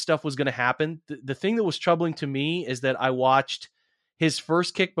Cade stuff was going to happen. The thing that was troubling to me is that I watched his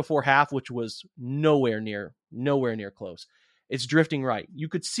first kick before half, which was nowhere near close. It's drifting right. You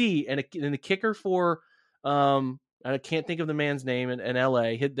could see, and the kicker for, I can't think of the man's name in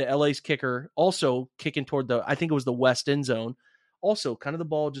LA, hit the LA's kicker, also kicking toward I think it was the west end zone. Also, kind of the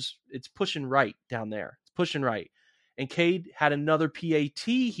ball it's pushing right down there. It's pushing right. And Cade had another PAT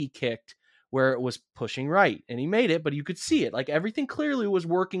he kicked where it was pushing right, and he made it, but you could see it. Like everything clearly was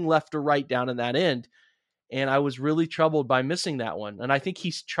working left or right down in that end. And I was really troubled by missing that one. And I think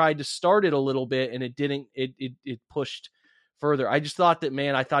he's tried to start it a little bit, and it didn't, it pushed further. I just thought that,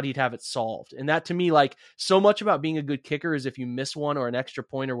 man, I thought he'd have it solved. And that, to me, like, so much about being a good kicker is if you miss one or an extra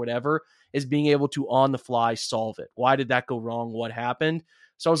point or whatever, is being able to on the fly solve it. Why did that go wrong? What happened?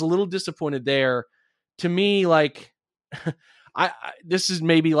 So I was a little disappointed there. To me, like, this is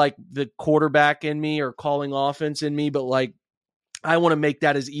maybe like the quarterback in me or calling offense in me, but like, I want to make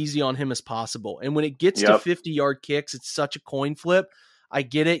that as easy on him as possible. And when it gets to 50-yard kicks, it's such a coin flip. I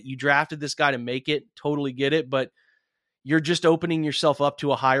get it. You drafted this guy to make it. Totally get it. But you're just opening yourself up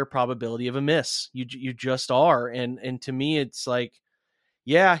to a higher probability of a miss. You just are. And to me, it's like,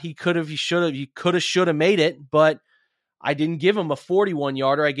 yeah, he could have made it, but I didn't give him a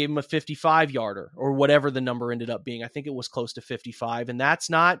 41-yarder. I gave him a 55-yarder or whatever the number ended up being. I think it was close to 55. And that's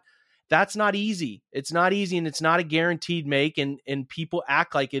not easy. It's not easy, and it's not a guaranteed make, and people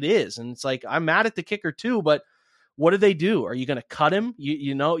act like it is. And it's like, I'm mad at the kicker too, but what do they do? Are you going to cut him?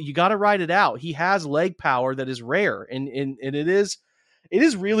 You know, you got to ride it out. He has leg power that is rare. And it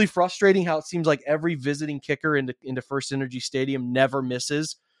is really frustrating how it seems like every visiting kicker into First Energy Stadium never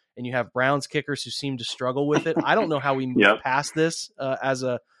misses. And you have Browns kickers who seem to struggle with it. I don't know how we move past this as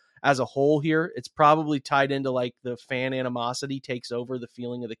a whole here. It's probably tied into like the fan animosity takes over the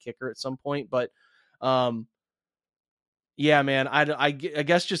feeling of the kicker at some point. But yeah, man, I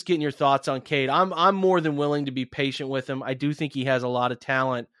guess just getting your thoughts on Cade. I'm more than willing to be patient with him. I do think he has a lot of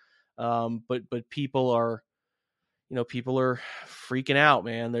talent. But people are freaking out,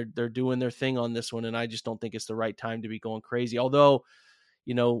 man. They're doing their thing on this one. And I just don't think it's the right time to be going crazy. Although,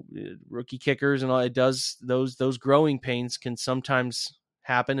 you know, rookie kickers and all, it does, those growing pains can sometimes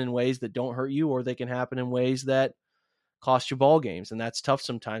happen in ways that don't hurt you, or they can happen in ways that cost you ball games. And that's tough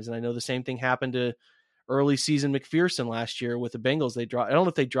sometimes. And I know the same thing happened to early season McPherson last year with the Bengals. I don't know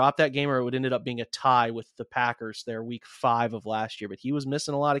if they dropped that game or it would ended up being a tie with the Packers there week 5 of last year, but he was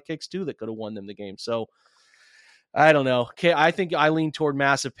missing a lot of kicks too that could have won them the game. So I don't know. I think I lean toward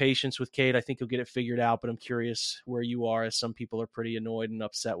massive patience with Cade. I think he'll get it figured out, but I'm curious where you are, as some people are pretty annoyed and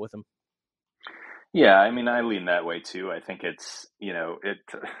upset with him. Yeah, I mean, I lean that way too. I think it's,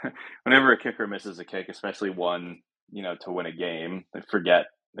 whenever a kicker misses a kick, especially one, to win a game, I forget,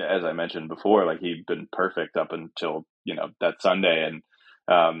 as I mentioned before, like he'd been perfect up until, that Sunday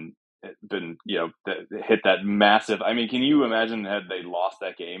and been, hit that massive. I mean, can you imagine had they lost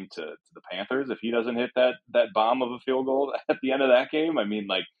that game to the Panthers if he doesn't hit that bomb of a field goal at the end of that game? I mean,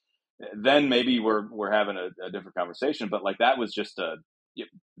 like, then maybe we're having a different conversation, but like that was just a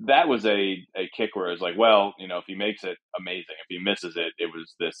kick where it was like, well, if he makes it, amazing. If he misses it, it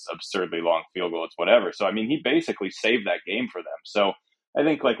was this absurdly long field goal. It's whatever. So, I mean, he basically saved that game for them. So I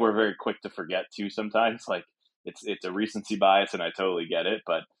think like we're very quick to forget too sometimes. Like it's a recency bias, and I totally get it.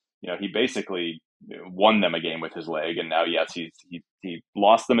 But he basically won them a game with his leg, and now yes, he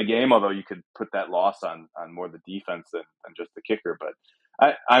lost them a game. Although you could put that loss on more the defense than just the kicker.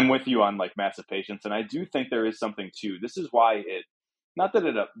 But I'm with you on like massive patience, and I do think there is something too. This is why not that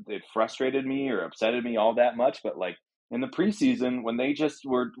it frustrated me or upsetted me all that much, but like in the preseason when they just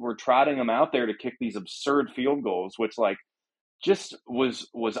were trotting him out there to kick these absurd field goals, which like just was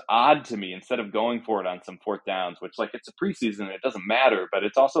odd to me, instead of going for it on some fourth downs, which like it's a preseason, it doesn't matter, but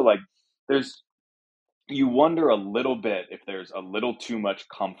it's also like you wonder a little bit if there's a little too much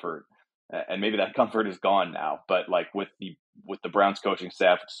comfort, and maybe that comfort is gone now, but like with the Browns coaching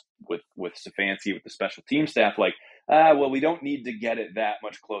staff, with Stefanski, with the special team staff, like, well, we don't need to get it that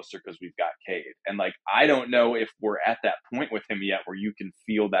much closer because we've got Cade. And like, I don't know if we're at that point with him yet where you can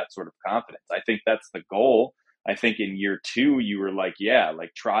feel that sort of confidence. I think that's the goal. I think in year 2, you were like, yeah,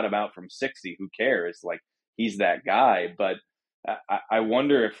 like trot him out from 60. Who cares? Like, he's that guy. But I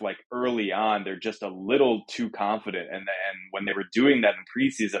wonder if like early on, they're just a little too confident. And when they were doing that in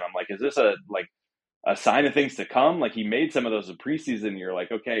preseason, I'm like, is this a sign of things to come? Like, he made some of those in preseason, and you're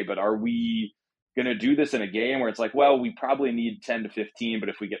like, okay, but are we going to do this in a game where it's like, well, we probably need 10 to 15, but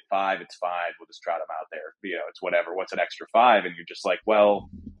if we get 5, it's fine. We'll just trot them out there. It's whatever. What's an extra 5? And you're just like, well,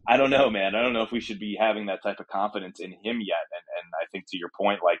 I don't know, man. I don't know if we should be having that type of confidence in him yet. And I think to your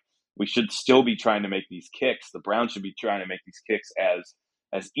point, like, we should still be trying to make these kicks. The Browns should be trying to make these kicks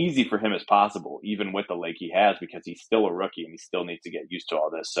as easy for him as possible, even with the leg he has, because he's still a rookie and he still needs to get used to all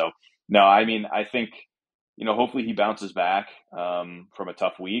this. So, no, I mean, I think, hopefully he bounces back from a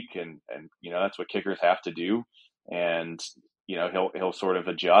tough week, and that's what kickers have to do. And he'll sort of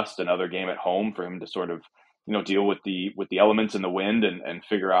adjust another game at home for him to sort of deal with the elements in the wind and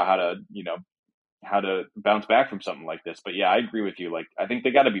figure out how to bounce back from something like this. But yeah, I agree with you. Like, I think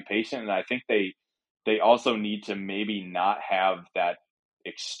they got to be patient, and I think they also need to maybe not have that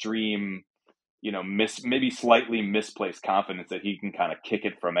extreme, maybe slightly misplaced confidence that he can kind of kick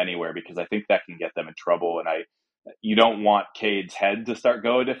it from anywhere, because I think that can get them in trouble. And you don't want Cade's head to start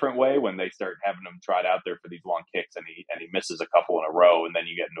go a different way when they start having him trot out there for these long kicks, and he misses a couple in a row, and then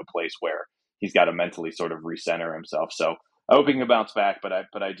you get into a place where he's got to mentally sort of recenter himself. So I hope he can bounce back, but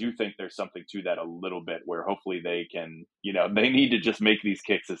I do think there's something to that a little bit, where hopefully they can, they need to just make these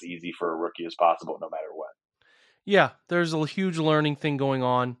kicks as easy for a rookie as possible, no matter what. Yeah, there's a huge learning thing going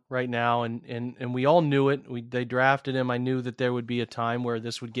on right now, and we all knew it. They drafted him. I knew that there would be a time where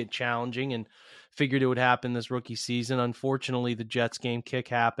this would get challenging, and figured it would happen this rookie season. Unfortunately, the Jets game kick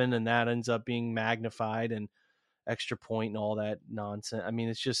happened, and that ends up being magnified, and extra point and all that nonsense. I mean,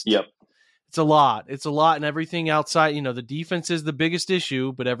 it's just, It's a lot. It's a lot, and everything outside, the defense is the biggest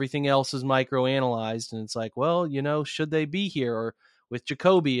issue, but everything else is microanalyzed, and it's like, well, should they be here? Or with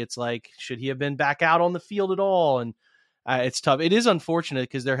Jacoby, it's like, should he have been back out on the field at all? And it's tough. It is unfortunate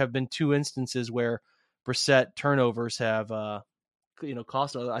because there have been 2 instances where Brissett turnovers have,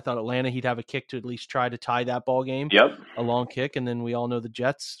 cost. I thought Atlanta, he'd have a kick to at least try to tie that ball game. Yep. A long kick. And then we all know the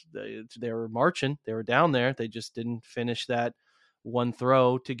Jets, they were marching. They were down there. They just didn't finish that one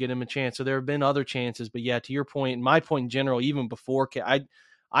throw to get him a chance. So there have been other chances, but yeah, to your point, my point in general, even before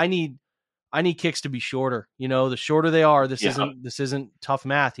I need kicks to be shorter. The shorter they are, this isn't tough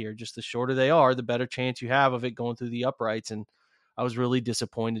math here. Just the shorter they are, the better chance you have of it going through the uprights. And I was really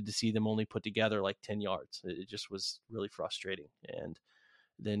disappointed to see them only put together like 10 yards. It just was really frustrating. And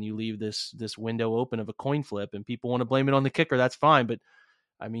then you leave this window open of a coin flip, and people want to blame it on the kicker. That's fine, but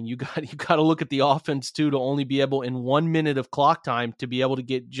I mean, you got to look at the offense too, to only be able in 1 minute of clock time to be able to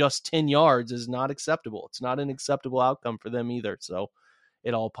get just 10 yards is not acceptable. It's not an acceptable outcome for them either. So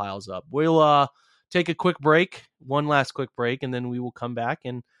it all piles up. We'll take a quick break, one last quick break, and then we will come back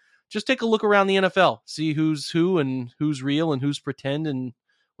and just take a look around the NFL, see who's who and who's real and who's pretend, and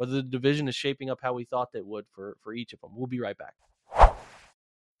whether the division is shaping up how we thought it would for each of them. We'll be right back.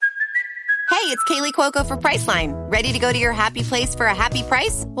 Hey, it's Kaylee Cuoco for Priceline. Ready to go to your happy place for a happy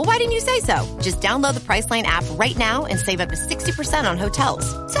price? Well, why didn't you say so? Just download the Priceline app right now and save up to 60% on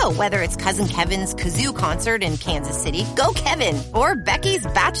hotels. So whether it's Cousin Kevin's Kazoo Concert in Kansas City, go Kevin, or Becky's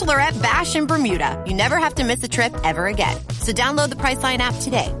Bachelorette Bash in Bermuda, you never have to miss a trip ever again. So download the Priceline app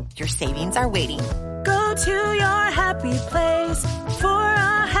today. Your savings are waiting. Go to your happy place for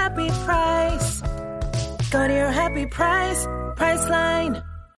a happy price. Go to your happy price, Priceline.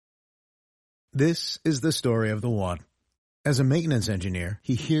 This is the story of the one. As a maintenance engineer,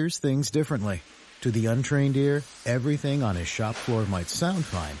 he hears things differently. To the untrained ear, everything on his shop floor might sound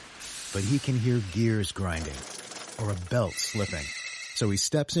fine, but he can hear gears grinding or a belt slipping. So he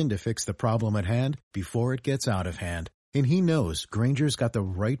steps in to fix the problem at hand before it gets out of hand. And he knows Grainger's got the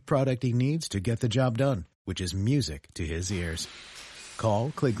right product he needs to get the job done, which is music to his ears.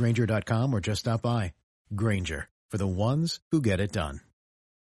 Call, click Grainger.com, or just stop by. Grainger, for the ones who get it done.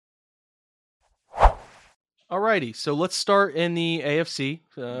 Alrighty, so let's start in the AFC,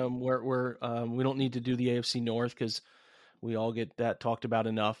 where we don't need to do the AFC North because we all get that talked about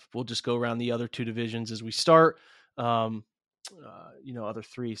enough. We'll just go around the other two divisions as we start. Other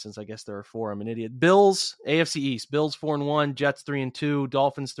three, since I guess there are four. I'm an idiot. Bills, AFC East. Bills 4-1, Jets 3-2,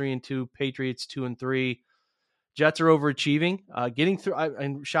 Dolphins 3-2, Patriots 2-3. Jets are overachieving, getting through.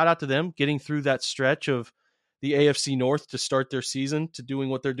 And shout out to them getting through that stretch of the AFC North to start their season to doing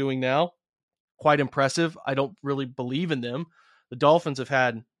what they're doing now. Quite impressive. I don't really believe in them. The Dolphins have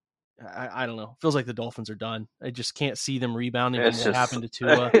had, I don't know, feels like the Dolphins are done. I just can't see them rebounding from what happened to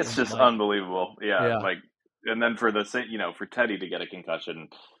Tua. It's just unbelievable. Yeah. And then for for Teddy to get a concussion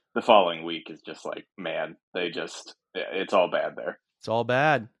the following week is just like, man, it's all bad there. It's all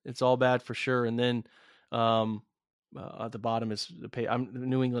bad. It's all bad for sure. And then at the bottom is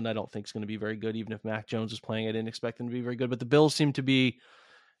New England. I don't think is going to be very good. Even if Mac Jones is playing, I didn't expect them to be very good. But the Bills seem to be.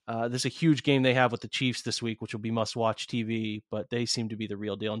 There's a huge game they have with the Chiefs this week, which will be must-watch TV. But they seem to be the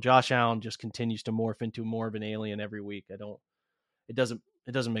real deal. And Josh Allen just continues to morph into more of an alien every week. It doesn't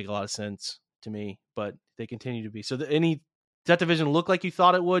make a lot of sense to me, but they continue to be. So does that division look like you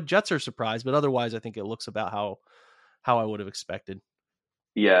thought it would? Jets are surprised, but otherwise, I think it looks about how I would have expected.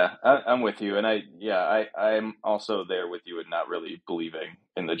 Yeah, I'm with you, and I'm also there with you and not really believing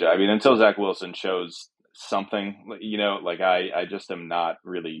in the job. I mean, until Zach Wilson shows something, I just am not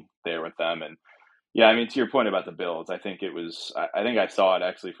really there with them. And yeah, I mean, to your point about the Bills, I think I saw it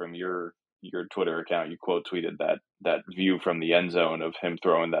actually from your Twitter account. You quote tweeted that view from the end zone of him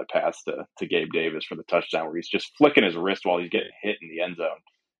throwing that pass to Gabe Davis for the touchdown, where he's just flicking his wrist while he's getting hit in the end zone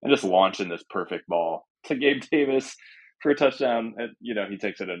and just launching this perfect ball to Gabe Davis for a touchdown. And, he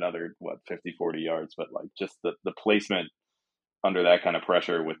takes it another 50, 40 yards, but just the placement under that kind of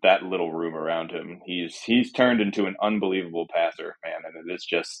pressure with that little room around him, he's turned into an unbelievable passer, man. And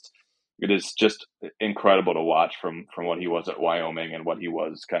it is just incredible to watch from what he was at Wyoming and what he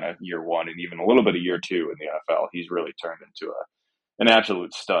was kind of year one and even a little bit of year two in the NFL. He's really turned into an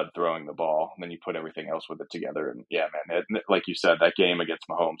absolute stud throwing the ball. And then you put everything else with it together. And yeah, man, like you said, that game against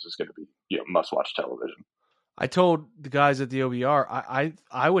Mahomes is going to be must-watch television. I told the guys at the OBR,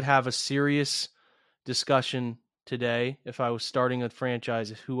 I would have a serious discussion today if I was starting a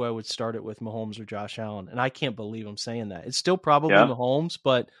franchise, who I would start it with, Mahomes or Josh Allen. And I can't believe I'm saying that. It's still probably Mahomes,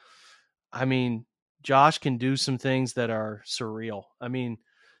 but I mean, Josh can do some things that are surreal. I mean,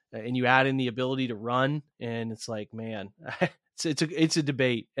 and you add in the ability to run, and it's like, man, it's a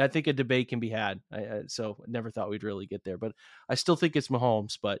debate. I think a debate can be had. So I never thought we'd really get there, but I still think it's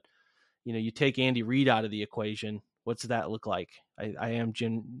Mahomes. But you take Andy Reid out of the equation. What's that look like?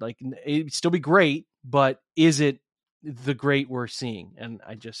 It'd still be great, but is it the great we're seeing? And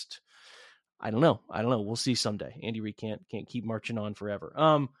I don't know. We'll see someday. Andy Reid can't keep marching on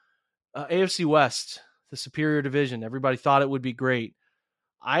forever. AFC West, the superior division. Everybody thought it would be great.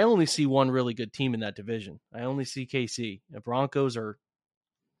 I only see one really good team in that division. I only see KC. The Broncos are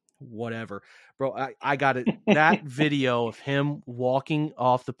whatever. Bro, I got it. That video of him walking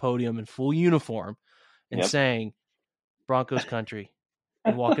off the podium in full uniform and saying, Broncos country,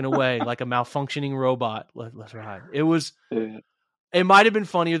 and walking away like a malfunctioning robot. Let's ride. It might have been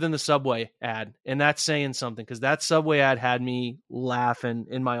funnier than the Subway ad, and that's saying something, because that Subway ad had me laughing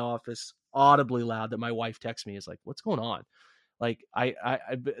in my office audibly loud that my wife texts me. Is like, what's going on? Like,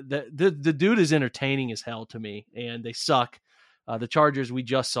 the dude is entertaining as hell to me, and they suck. The Chargers we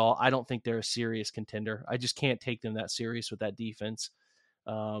just saw, I don't think they're a serious contender. I just can't take them that serious with that defense.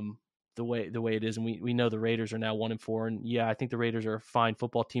 The way it is, and we know the Raiders are now 1-4, and yeah, I think the Raiders are a fine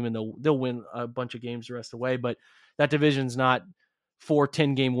football team, and they'll win a bunch of games the rest of the way. But that division's not 4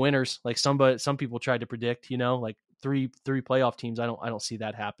 10-game winners like some people tried to predict. Like three playoff teams. I don't see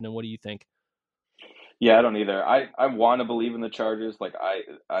that happening. What do you think? Yeah, I don't either. I want to believe in the Chargers. Like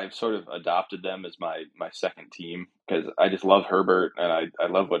I've sort of adopted them as my second team because I just love Herbert and I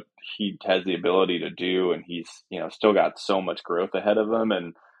love what he has the ability to do, and he's still got so much growth ahead of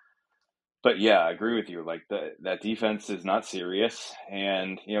him. But yeah, I agree with you. Like that defense is not serious,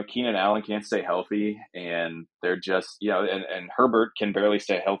 and Keenan Allen can't stay healthy, and they're just and Herbert can barely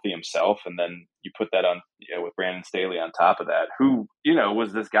stay healthy himself, and then you put that on with Brandon Staley on top of that, who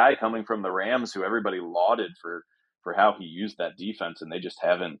was this guy coming from the Rams, who everybody lauded for how he used that defense, and they just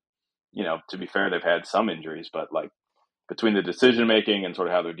haven't. To be fair, they've had some injuries, but like between the decision making and sort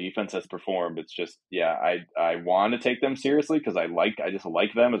of how their defense has performed, it's just I want to take them seriously because I just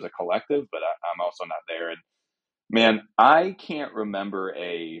like them as a collective, but I'm also not there. And man, I can't remember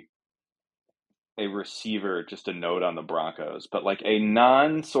a receiver, just a note on the Broncos, but like a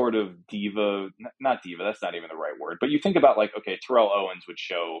non sort of diva, not diva, that's not even the right word, but you think about like, okay, Terrell Owens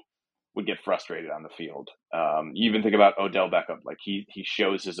would get frustrated on the field. You even think about Odell Beckham, like he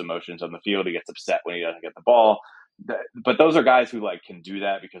shows his emotions on the field. He gets upset when he doesn't get the ball. But those are guys who like can do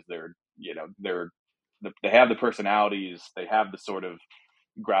that because they have the personalities, they have the sort of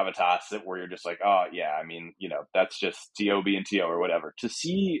gravitas that where you're just like, oh yeah, I mean, that's just TOB and TO or whatever. To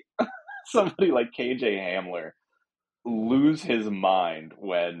see somebody like KJ Hamler lose his mind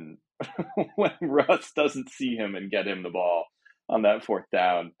when when Russ doesn't see him and get him the ball on that fourth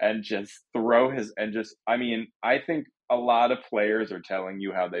down and just I mean, I think a lot of players are telling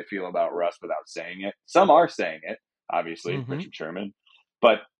you how they feel about Russ without saying it. Some are saying it, obviously, Richard Sherman.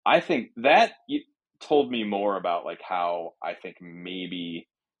 But I think that told me more about like how I think maybe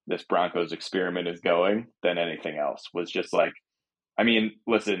this Broncos experiment is going than anything else. Was just like, I mean,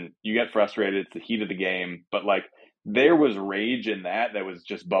 listen, you get frustrated, it's the heat of the game, but like there was rage in that was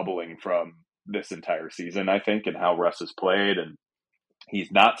just bubbling from this entire season, I think, and how Russ has played, and he's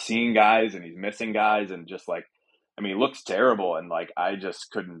not seeing guys and he's missing guys, and just like, I mean, it looks terrible, and like I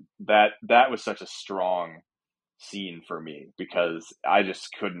just couldn't. That was such a strong scene for me because I just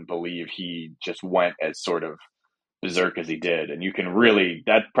couldn't believe he just went as sort of berserk as he did, and you can really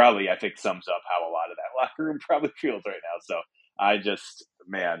that probably I think sums up how a lot of that locker room probably feels right now. So I just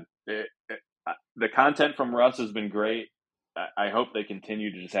the content from Russ has been great. I hope they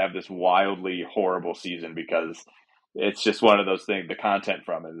continue to just have this wildly horrible season because it's just one of those things. The content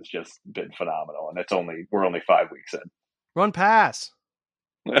from it has just been phenomenal, and we're only 5 weeks in. Run pass,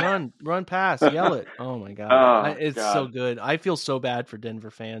 run pass, yell it. Oh my god, it's God. So good. I feel so bad for Denver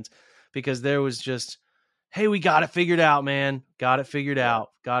fans because there was just, hey, we got it figured out, man. Got it figured out.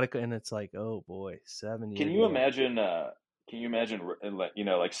 Got it, and it's like, oh boy, 7 years. Can you imagine? Like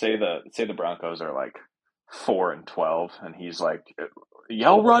say the Broncos are like 4-12, and he's like,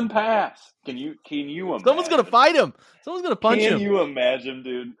 yell run pass. Can you imagine? Someone's gonna fight him. Someone's gonna punch him. Can you imagine,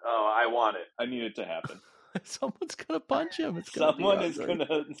 dude? Oh, I want it. I need it to happen. Someone's gonna punch him. Someone is gonna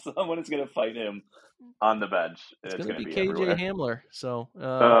fight him on the bench. It's gonna be KJ everywhere. Hamler. So keep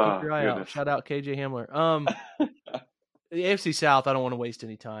your eye out. Shout out KJ Hamler. The AFC South, I don't want to waste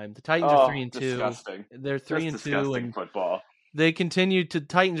any time. The Titans are 3-2. Disgusting. They're 3-2, and football. They continue to.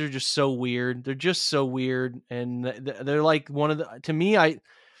 Titans are just so weird. They're just so weird, and they're like one of the. To me,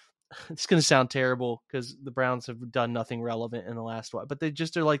 it's going to sound terrible because the Browns have done nothing relevant in the last while, but they're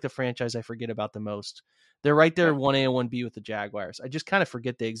like the franchise I forget about the most. They're right there 1A and 1B with the Jaguars. I just kind of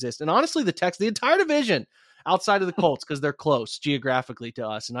forget they exist. And honestly, the entire division outside of the Colts, because they're close geographically to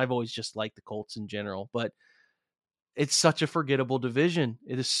us, and I've always just liked the Colts in general, but it's such a forgettable division.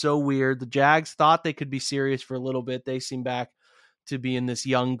 It is so weird. The Jags thought they could be serious for a little bit. They seem back to be in this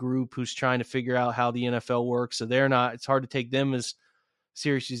young group who's trying to figure out how the NFL works. So they're not, it's hard to take them as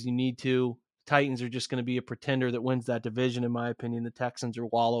serious as you need to. Titans are just going to be a pretender that wins that division, in my opinion. The Texans are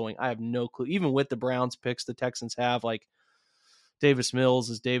wallowing. I have no clue. Even with the Browns picks, the Texans have, like, Davis Mills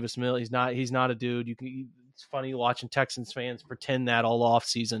is Davis Mills. He's not a dude. It's funny watching Texans fans pretend that all off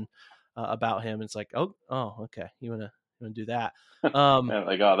season about him. It's like, oh, okay. You want to do that.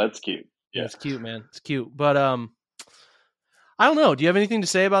 Like, oh, that's cute. Yeah, it's cute, man. It's cute. But I don't know. Do you have anything to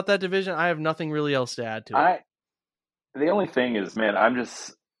say about that division? I have nothing really else to add to it. The only thing is, man, I'm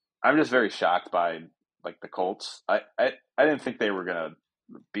just very shocked by like the Colts. I didn't think they were gonna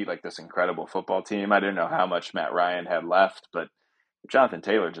be like this incredible football team. I didn't know how much Matt Ryan had left, but Jonathan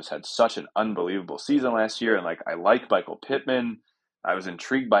Taylor just had such an unbelievable season last year. And like, I like Michael Pittman. I was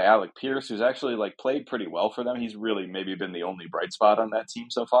intrigued by Alec Pierce, who's actually like played pretty well for them. He's really maybe been the only bright spot on that team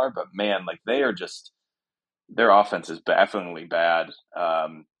so far. But man, like they are just, their offense is definitely bad.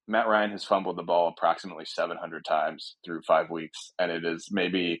 Matt Ryan has fumbled the ball approximately 700 times through 5 weeks, and it is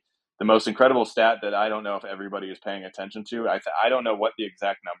maybe the most incredible stat that I don't know if everybody is paying attention to. I don't know what the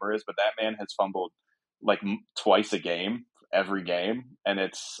exact number is, but that man has fumbled like twice a game, every game. And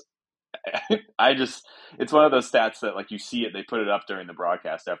it's one of those stats that like you see it, they put it up during the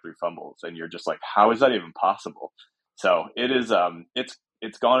broadcast after he fumbles, and you're just like, how is that even possible? So it is,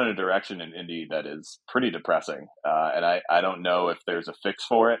 it's gone in a direction in Indy that is pretty depressing. And I don't know if there's a fix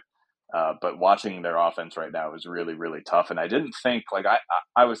for it. But watching their offense right now is really, really tough. And I didn't think, like,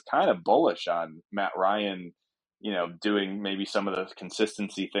 I was kind of bullish on Matt Ryan, doing maybe some of the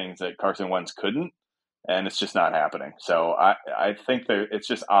consistency things that Carson Wentz couldn't, and it's just not happening. So I think it's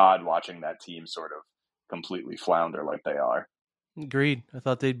just odd watching that team sort of completely flounder like they are. Agreed. I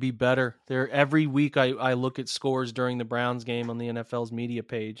thought they'd be better. Every week I look at scores during the Browns game on the NFL's media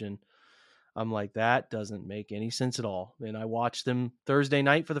page, and I'm like, that doesn't make any sense at all. And I watched them Thursday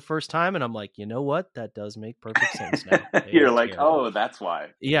night for the first time, and I'm like, you know what? That does make perfect sense now. You're like, oh, that's why.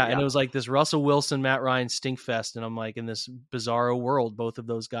 Yeah, and it was like this Russell Wilson, Matt Ryan stinkfest, and I'm like, in this bizarro world, both of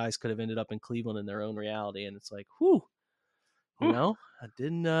those guys could have ended up in Cleveland in their own reality, and it's like, whew, that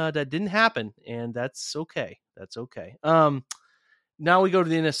didn't happen, and that's okay. That's okay. Now we go to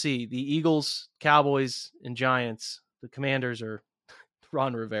the NFC. The Eagles, Cowboys, and Giants. The Commanders are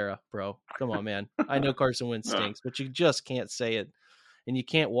Ron Rivera, bro. Come on, man. I know Carson Wentz stinks, but you just can't say it, and you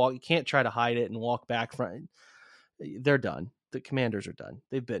can't try to hide it and walk back from it. They're done. The Commanders are done.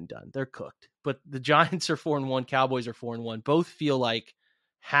 They've been done. They're cooked. But the Giants are 4-1. Cowboys are 4-1. Both feel like,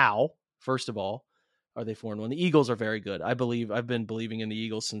 how, first of all, are they 4-1? The Eagles are very good. I've been believing in the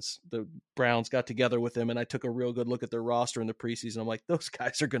Eagles since the Browns got together with them, and I took a real good look at their roster in the preseason. I'm like, those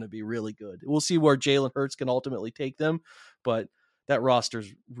guys are going to be really good. We'll see where Jalen Hurts can ultimately take them, but that roster's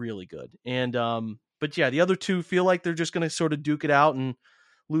really good. And but yeah, the other two feel like they're just going to sort of duke it out and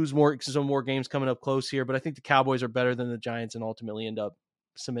lose some more games coming up close here. But I think the Cowboys are better than the Giants and ultimately end up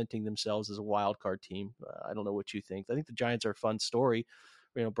cementing themselves as a wild card team. I don't know what you think. I think the Giants are a fun story.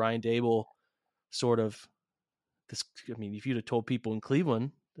 Brian Daboll sort of this. I mean, if you'd have told people in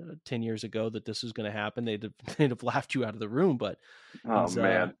Cleveland 10 years ago that this was going to happen, they'd have laughed you out of the room. But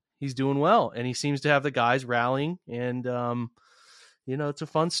he's doing well, and he seems to have the guys rallying, and it's a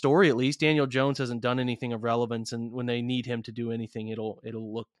fun story. At least Daniel Jones hasn't done anything of relevance, and when they need him to do anything, it'll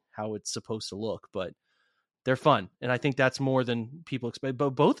look how it's supposed to look. But they're fun, and I think that's more than people expect.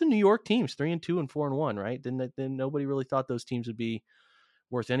 But both the New York teams, 3-2 and 4-1, right? Then nobody really thought those teams would be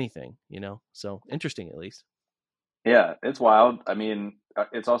worth anything, So interesting, at least. Yeah, it's wild. I mean,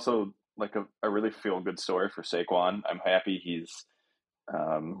 it's also like a really feel good story for Saquon. I'm happy he's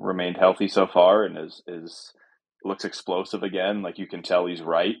remained healthy so far and is looks explosive again. Like, you can tell he's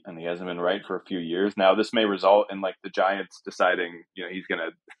right, and he hasn't been right for a few years now. This may result in like the Giants deciding, he's going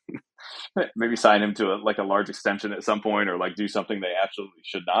to maybe sign him to a large extension at some point, or like do something they absolutely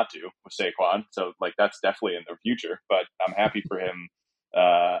should not do with Saquon. So like, that's definitely in the future, but I'm happy for him.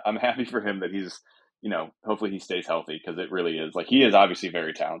 I'm happy for him that he's, hopefully he stays healthy, because it really is like, he is obviously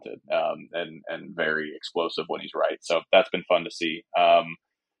very talented, and very explosive when he's right. So that's been fun to see.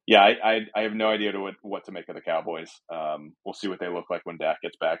 Yeah, I have no idea what to make of the Cowboys. We'll see what they look like when Dak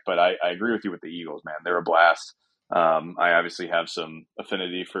gets back. But I agree with you with the Eagles, man. They're a blast. I obviously have some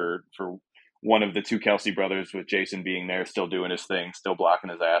affinity for one of the two Kelsey brothers, with Jason being there, still doing his thing, still blocking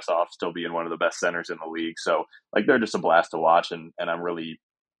his ass off, still being one of the best centers in the league. So like, they're just a blast to watch, and I'm really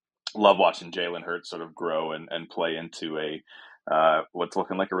love watching Jalen Hurts sort of grow and play into what's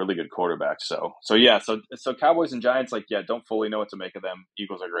looking like a really good quarterback. So Cowboys and Giants, like, yeah, don't fully know what to make of them.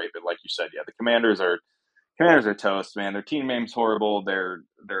 Eagles are great, but like you said, yeah, the Commanders are toast, man. Their team name's horrible. Their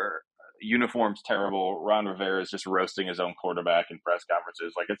uniform's terrible. Ron Rivera is just roasting his own quarterback in press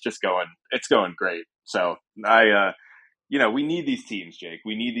conferences. Like, it's going great. So we need these teams, Jake.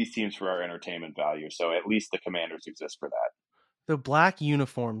 We need these teams for our entertainment value. So at least the Commanders exist for that. The black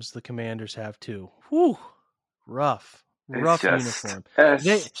uniforms the Commanders have too. Whew, rough uniform.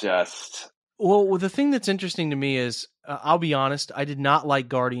 Well, the thing that's interesting to me is, I'll be honest, I did not like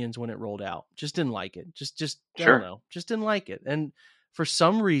Guardians when it rolled out. Just didn't like it. Just sure. I don't know. Just didn't like it. And for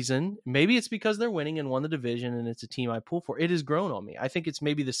some reason, maybe it's because they're winning and won the division and it's a team I pull for, it has grown on me. I think it's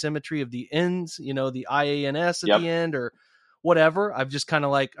maybe the symmetry of the ends, the IANS at the end, or whatever. I've just kind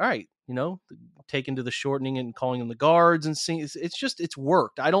of like, all right, taken to the shortening and calling them the guards, and seeing it's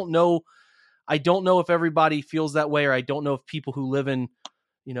worked. I don't know if everybody feels that way, or I don't know if people who live in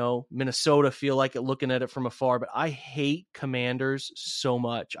Minnesota feel like it looking at it from afar, but I hate Commanders so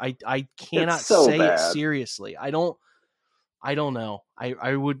much. I cannot say bad. It seriously. I don't know.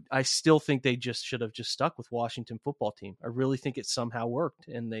 I still think they just should have just stuck with Washington football team. I really think it somehow worked,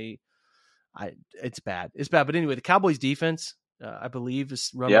 and it's bad. It's bad. But anyway, the Cowboys defense, I believe, is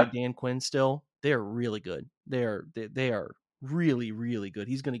run by Dan Quinn still. They are really good. They are really, really good.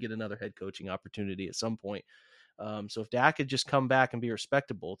 He's going to get another head coaching opportunity at some point. So if Dak could just come back and be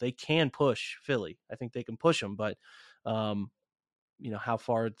respectable, they can push Philly. I think they can push them, but how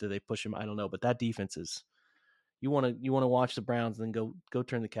far do they push him? I don't know. But that defense is. You want to watch the Browns, and then go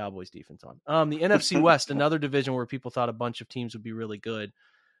turn the Cowboys defense on. The NFC West, another division where people thought a bunch of teams would be really good.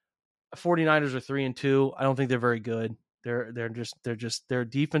 49ers are 3-2. I don't think they're very good. They're just their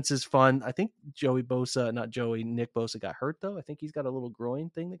defense is fun. I think Nick Bosa got hurt though. I think he's got a little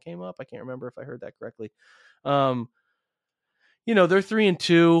groin thing that came up. I can't remember if I heard that correctly. They're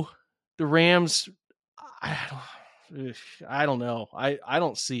 3-2. The Rams, I don't know. I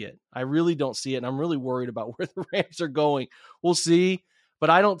don't see it. I really don't see it. And I'm really worried about where the Rams are going. We'll see. But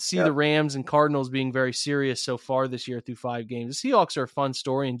I don't see the Rams and Cardinals being very serious so far this year through 5 games. The Seahawks are a fun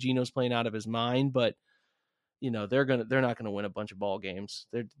story, and Geno's playing out of his mind. But they're not gonna win a bunch of ball games.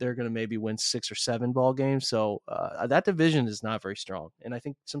 They're gonna maybe win 6 or 7 ball games. So that division is not very strong. And I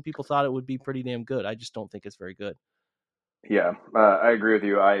think some people thought it would be pretty damn good. I just don't think it's very good. Yeah, I agree with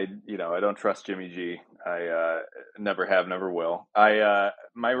you. I don't trust Jimmy G. I never have, never will.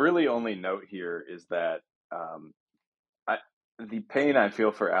 My really only note here is that the pain I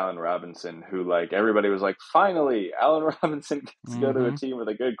feel for Allen Robinson, who like everybody was like, finally, Allen Robinson gets to go to a team with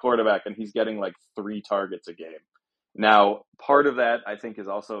a good quarterback, and he's getting like 3 targets a game. Now, part of that I think is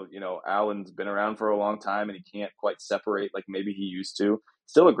also, Allen's been around for a long time and he can't quite separate like maybe he used to.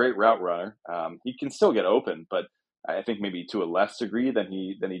 Still a great route runner. He can still get open, but I think maybe to a less degree than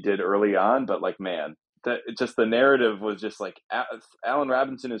he did early on. But like, man, the narrative was just like Allen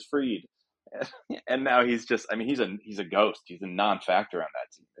Robinson is freed, and now he's just. I mean, he's a ghost. He's a non-factor on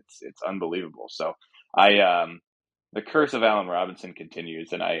that team. It's unbelievable. So the curse of Allen Robinson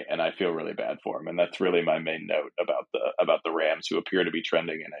continues, and I feel really bad for him. And that's really my main note about the Rams, who appear to be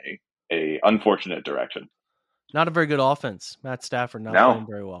trending in a unfortunate direction. Not a very good offense. Matt Stafford not playing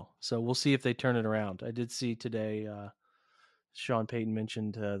very well. So we'll see if they turn it around. I did see today Sean Payton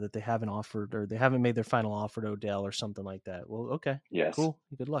mentioned that they haven't made their final offer to Odell or something like that. Well, okay. Yes. Cool.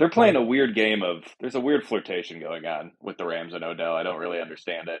 Good luck. They're playing a weird game there's a weird flirtation going on with the Rams and Odell. I don't really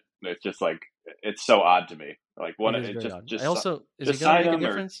understand it. It's just like, it's so odd to me. Like one, is it going to make a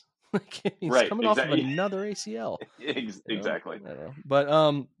difference? He's coming off of another ACL. Exactly.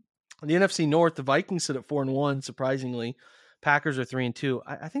 But, the NFC North, the Vikings sit at 4-1. Surprisingly, Packers are 3-2.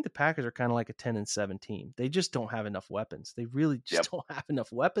 I think the Packers are kind of like a 10-7 team. They just don't have enough weapons. They really just don't have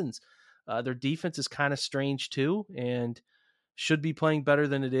enough weapons. Their defense is kind of strange too, and should be playing better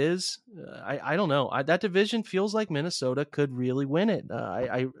than it is. I don't know. That division feels like Minnesota could really win it.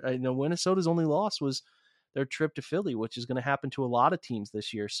 I know Minnesota's only loss was their trip to Philly, which is going to happen to a lot of teams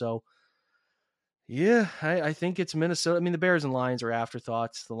this year. So. Yeah, I think it's Minnesota. I mean, the Bears and Lions are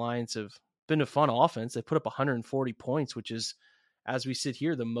afterthoughts. The Lions have been a fun offense. They put up 140 points, which is, as we sit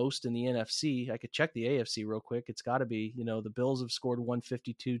here, the most in the NFC. I could check the AFC real quick. It's got to be, the Bills have scored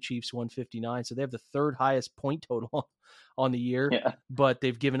 152, Chiefs 159. So they have the 3rd highest point total on the year, but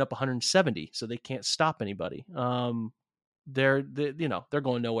they've given up 170. So they can't stop anybody. They're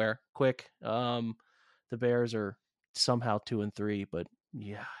going nowhere quick. The Bears are somehow 2-3, but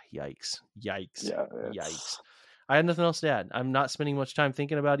yeah, yikes. I had nothing else to add. I'm not spending much time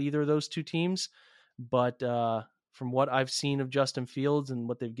thinking about either of those 2 teams, but from what I've seen of Justin Fields and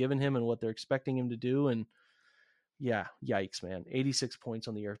what they've given him and what they're expecting him to do, and yeah, yikes, man. 86 points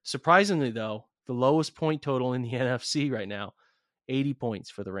on the year. Surprisingly, though, the lowest point total in the NFC right now, 80 points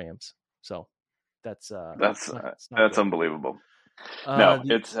for the Rams. So that's unbelievable.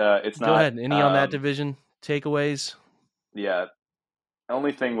 It's not. Go ahead. Any on that division takeaways? Yeah. The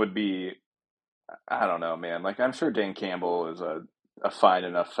only thing would be, I don't know, man. Like, I'm sure Dan Campbell is a fine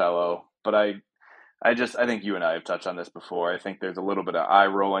enough fellow, but I think you and I have touched on this before. I think there's a little bit of eye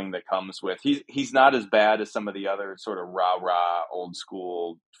rolling that comes with he's not as bad as some of the other sort of rah old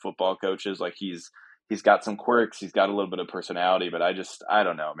school football coaches. Like he's got some quirks, he's got a little bit of personality, but I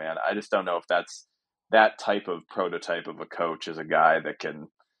don't know, man. I just don't know if that's that type of prototype of a coach is a guy that can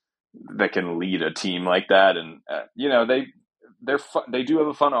lead a team like that. And they do have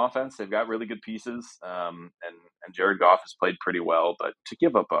a fun offense. They've got really good pieces, and Jared Goff has played pretty well. But to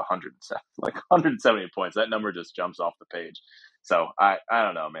give up 170 points, that number just jumps off the page. So I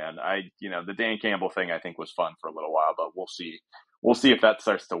don't know, man. The Dan Campbell thing I think was fun for a little while, but we'll see. We'll see if that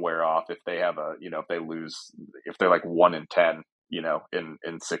starts to wear off. If they have if they lose, if they're like 1-10,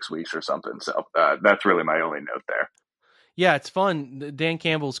 in 6 weeks or something. So that's really my only note there. Yeah, it's fun. Dan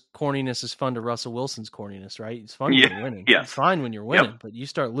Campbell's corniness is fun to Russell Wilson's corniness, right? It's fun when you're winning. Yes. It's fine when you're winning, but you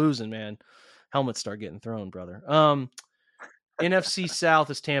start losing, man. Helmets start getting thrown, brother. NFC South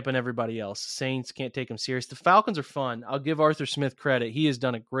is Tampa and everybody else. Saints can't take them serious. The Falcons are fun. I'll give Arthur Smith credit. He has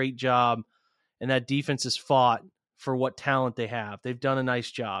done a great job, and that defense has fought for what talent they have. They've done a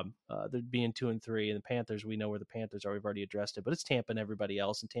nice job. They're being 2-3, and the Panthers, we know where the Panthers are. We've already addressed it, but it's Tampa and everybody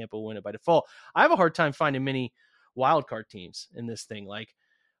else, and Tampa will win it by default. I have a hard time finding many wild card teams in this thing. Like,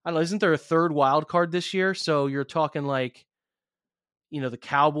 I don't know, isn't there a third wild card this year? So you're talking like, the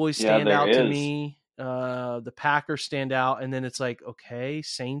Cowboys stand out to me. The Packers stand out, and then it's like, okay,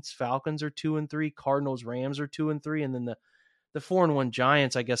 Saints, Falcons are 2-3, Cardinals, Rams are 2-3, and then the 4-1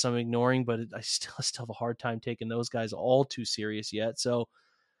 Giants, I guess I'm ignoring, but I still have a hard time taking those guys all too serious yet. So,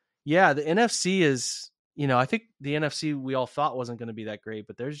 yeah, the NFC is, I think the NFC we all thought wasn't going to be that great,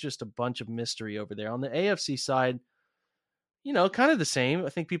 but there's just a bunch of mystery over there. On the AFC side, kind of the same. I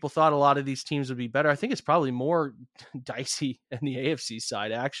think people thought a lot of these teams would be better. I think it's probably more dicey in the AFC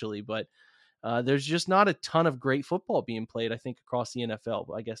side, actually, but there's just not a ton of great football being played, I think, across the NFL.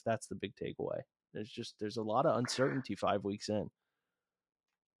 But I guess that's the big takeaway. There's a lot of uncertainty 5 weeks in.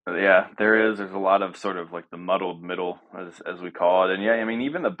 Yeah, there is. There's a lot of sort of like the muddled middle, as we call it. And yeah, I mean,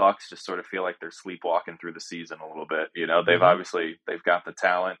 even the Bucs just sort of feel like they're sleepwalking through the season a little bit. They've obviously got the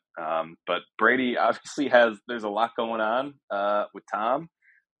talent, but Brady obviously there's a lot going on with Tom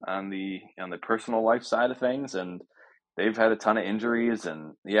on the personal life side of things, and they've had a ton of injuries,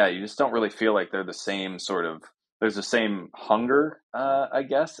 and yeah, you just don't really feel like they're the same sort of. There's the same hunger, I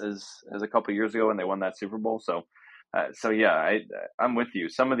guess, as a couple of years ago when they won that Super Bowl. So yeah, I'm with you.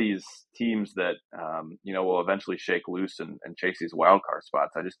 Some of these teams that will eventually shake loose and chase these wild card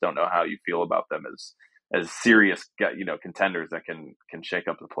spots, I just don't know how you feel about them as serious contenders that can shake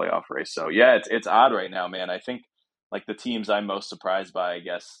up the playoff race. So yeah, it's odd right now, man. I think like the teams I'm most surprised by, I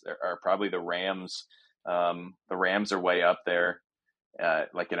guess, are probably the Rams. The Rams are way up there,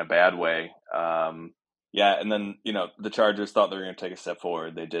 like in a bad way. Yeah, and then, the Chargers thought they were going to take a step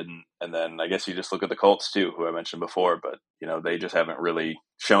forward. They didn't. And then I guess you just look at the Colts, too, who I mentioned before. But, they just haven't really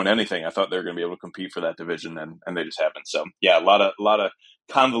shown anything. I thought they were going to be able to compete for that division, and they just haven't. So, yeah, a lot of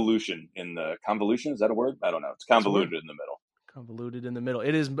convolution in the – convolution? Is that a word? I don't know. It's convoluted in the middle. Convoluted in the middle.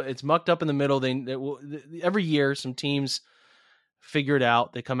 It's mucked up in the middle. Every year, some teams figure it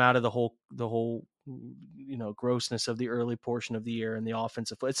out. They come out of the whole grossness of the early portion of the year and the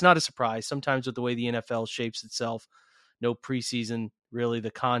offensive. It's not a surprise. Sometimes with the way the NFL shapes itself, no preseason, really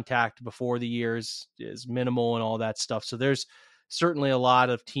the contact before the years is minimal and all that stuff. So there's certainly a lot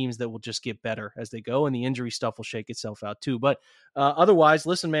of teams that will just get better as they go, and the injury stuff will shake itself out too. But otherwise,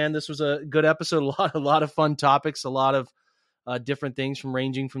 listen, man, this was a good episode. A lot of fun topics, a lot of different things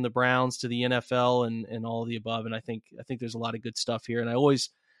ranging from the Browns to the NFL and all of the above. And I think there's a lot of good stuff here. And I always,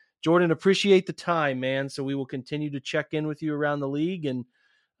 Jordan, appreciate the time, man. So we will continue to check in with you around the league and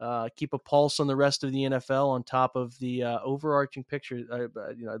keep a pulse on the rest of the NFL on top of the overarching picture,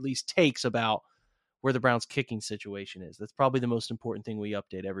 at least takes about where the Browns kicking situation is. That's probably the most important thing we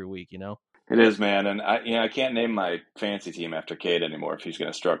update every week, It is, man. And I can't name my fantasy team after Cade anymore if he's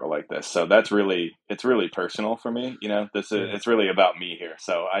going to struggle like this. So it's really personal for me. It's really about me here.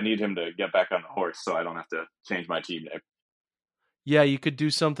 So I need him to get back on the horse so I don't have to change my team name. Yeah, you could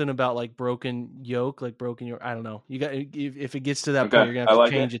do something about like broken yoke, like broken yoke. I don't know. You got if it gets to that point, you're gonna have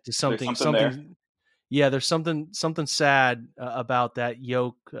to change it to something. Yeah, there's something sad about that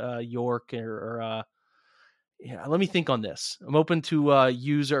yoke, York, or yeah. Let me think on this. I'm open to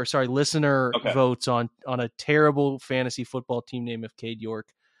listener votes on a terrible fantasy football team name of Cade York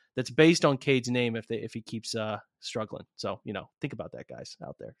that's based on Cade's name if he keeps struggling. So think about that, guys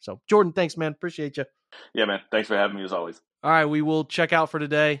out there. So Jordan, thanks, man. Appreciate you. Yeah, man. Thanks for having me as always. All right, we will check out for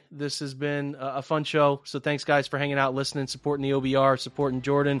today. This has been a fun show. So thanks, guys, for hanging out, listening, supporting the OBR, supporting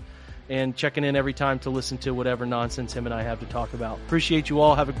Jordan, and checking in every time to listen to whatever nonsense him and I have to talk about. Appreciate you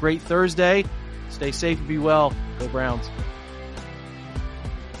all. Have a great Thursday. Stay safe and be well. Go Browns.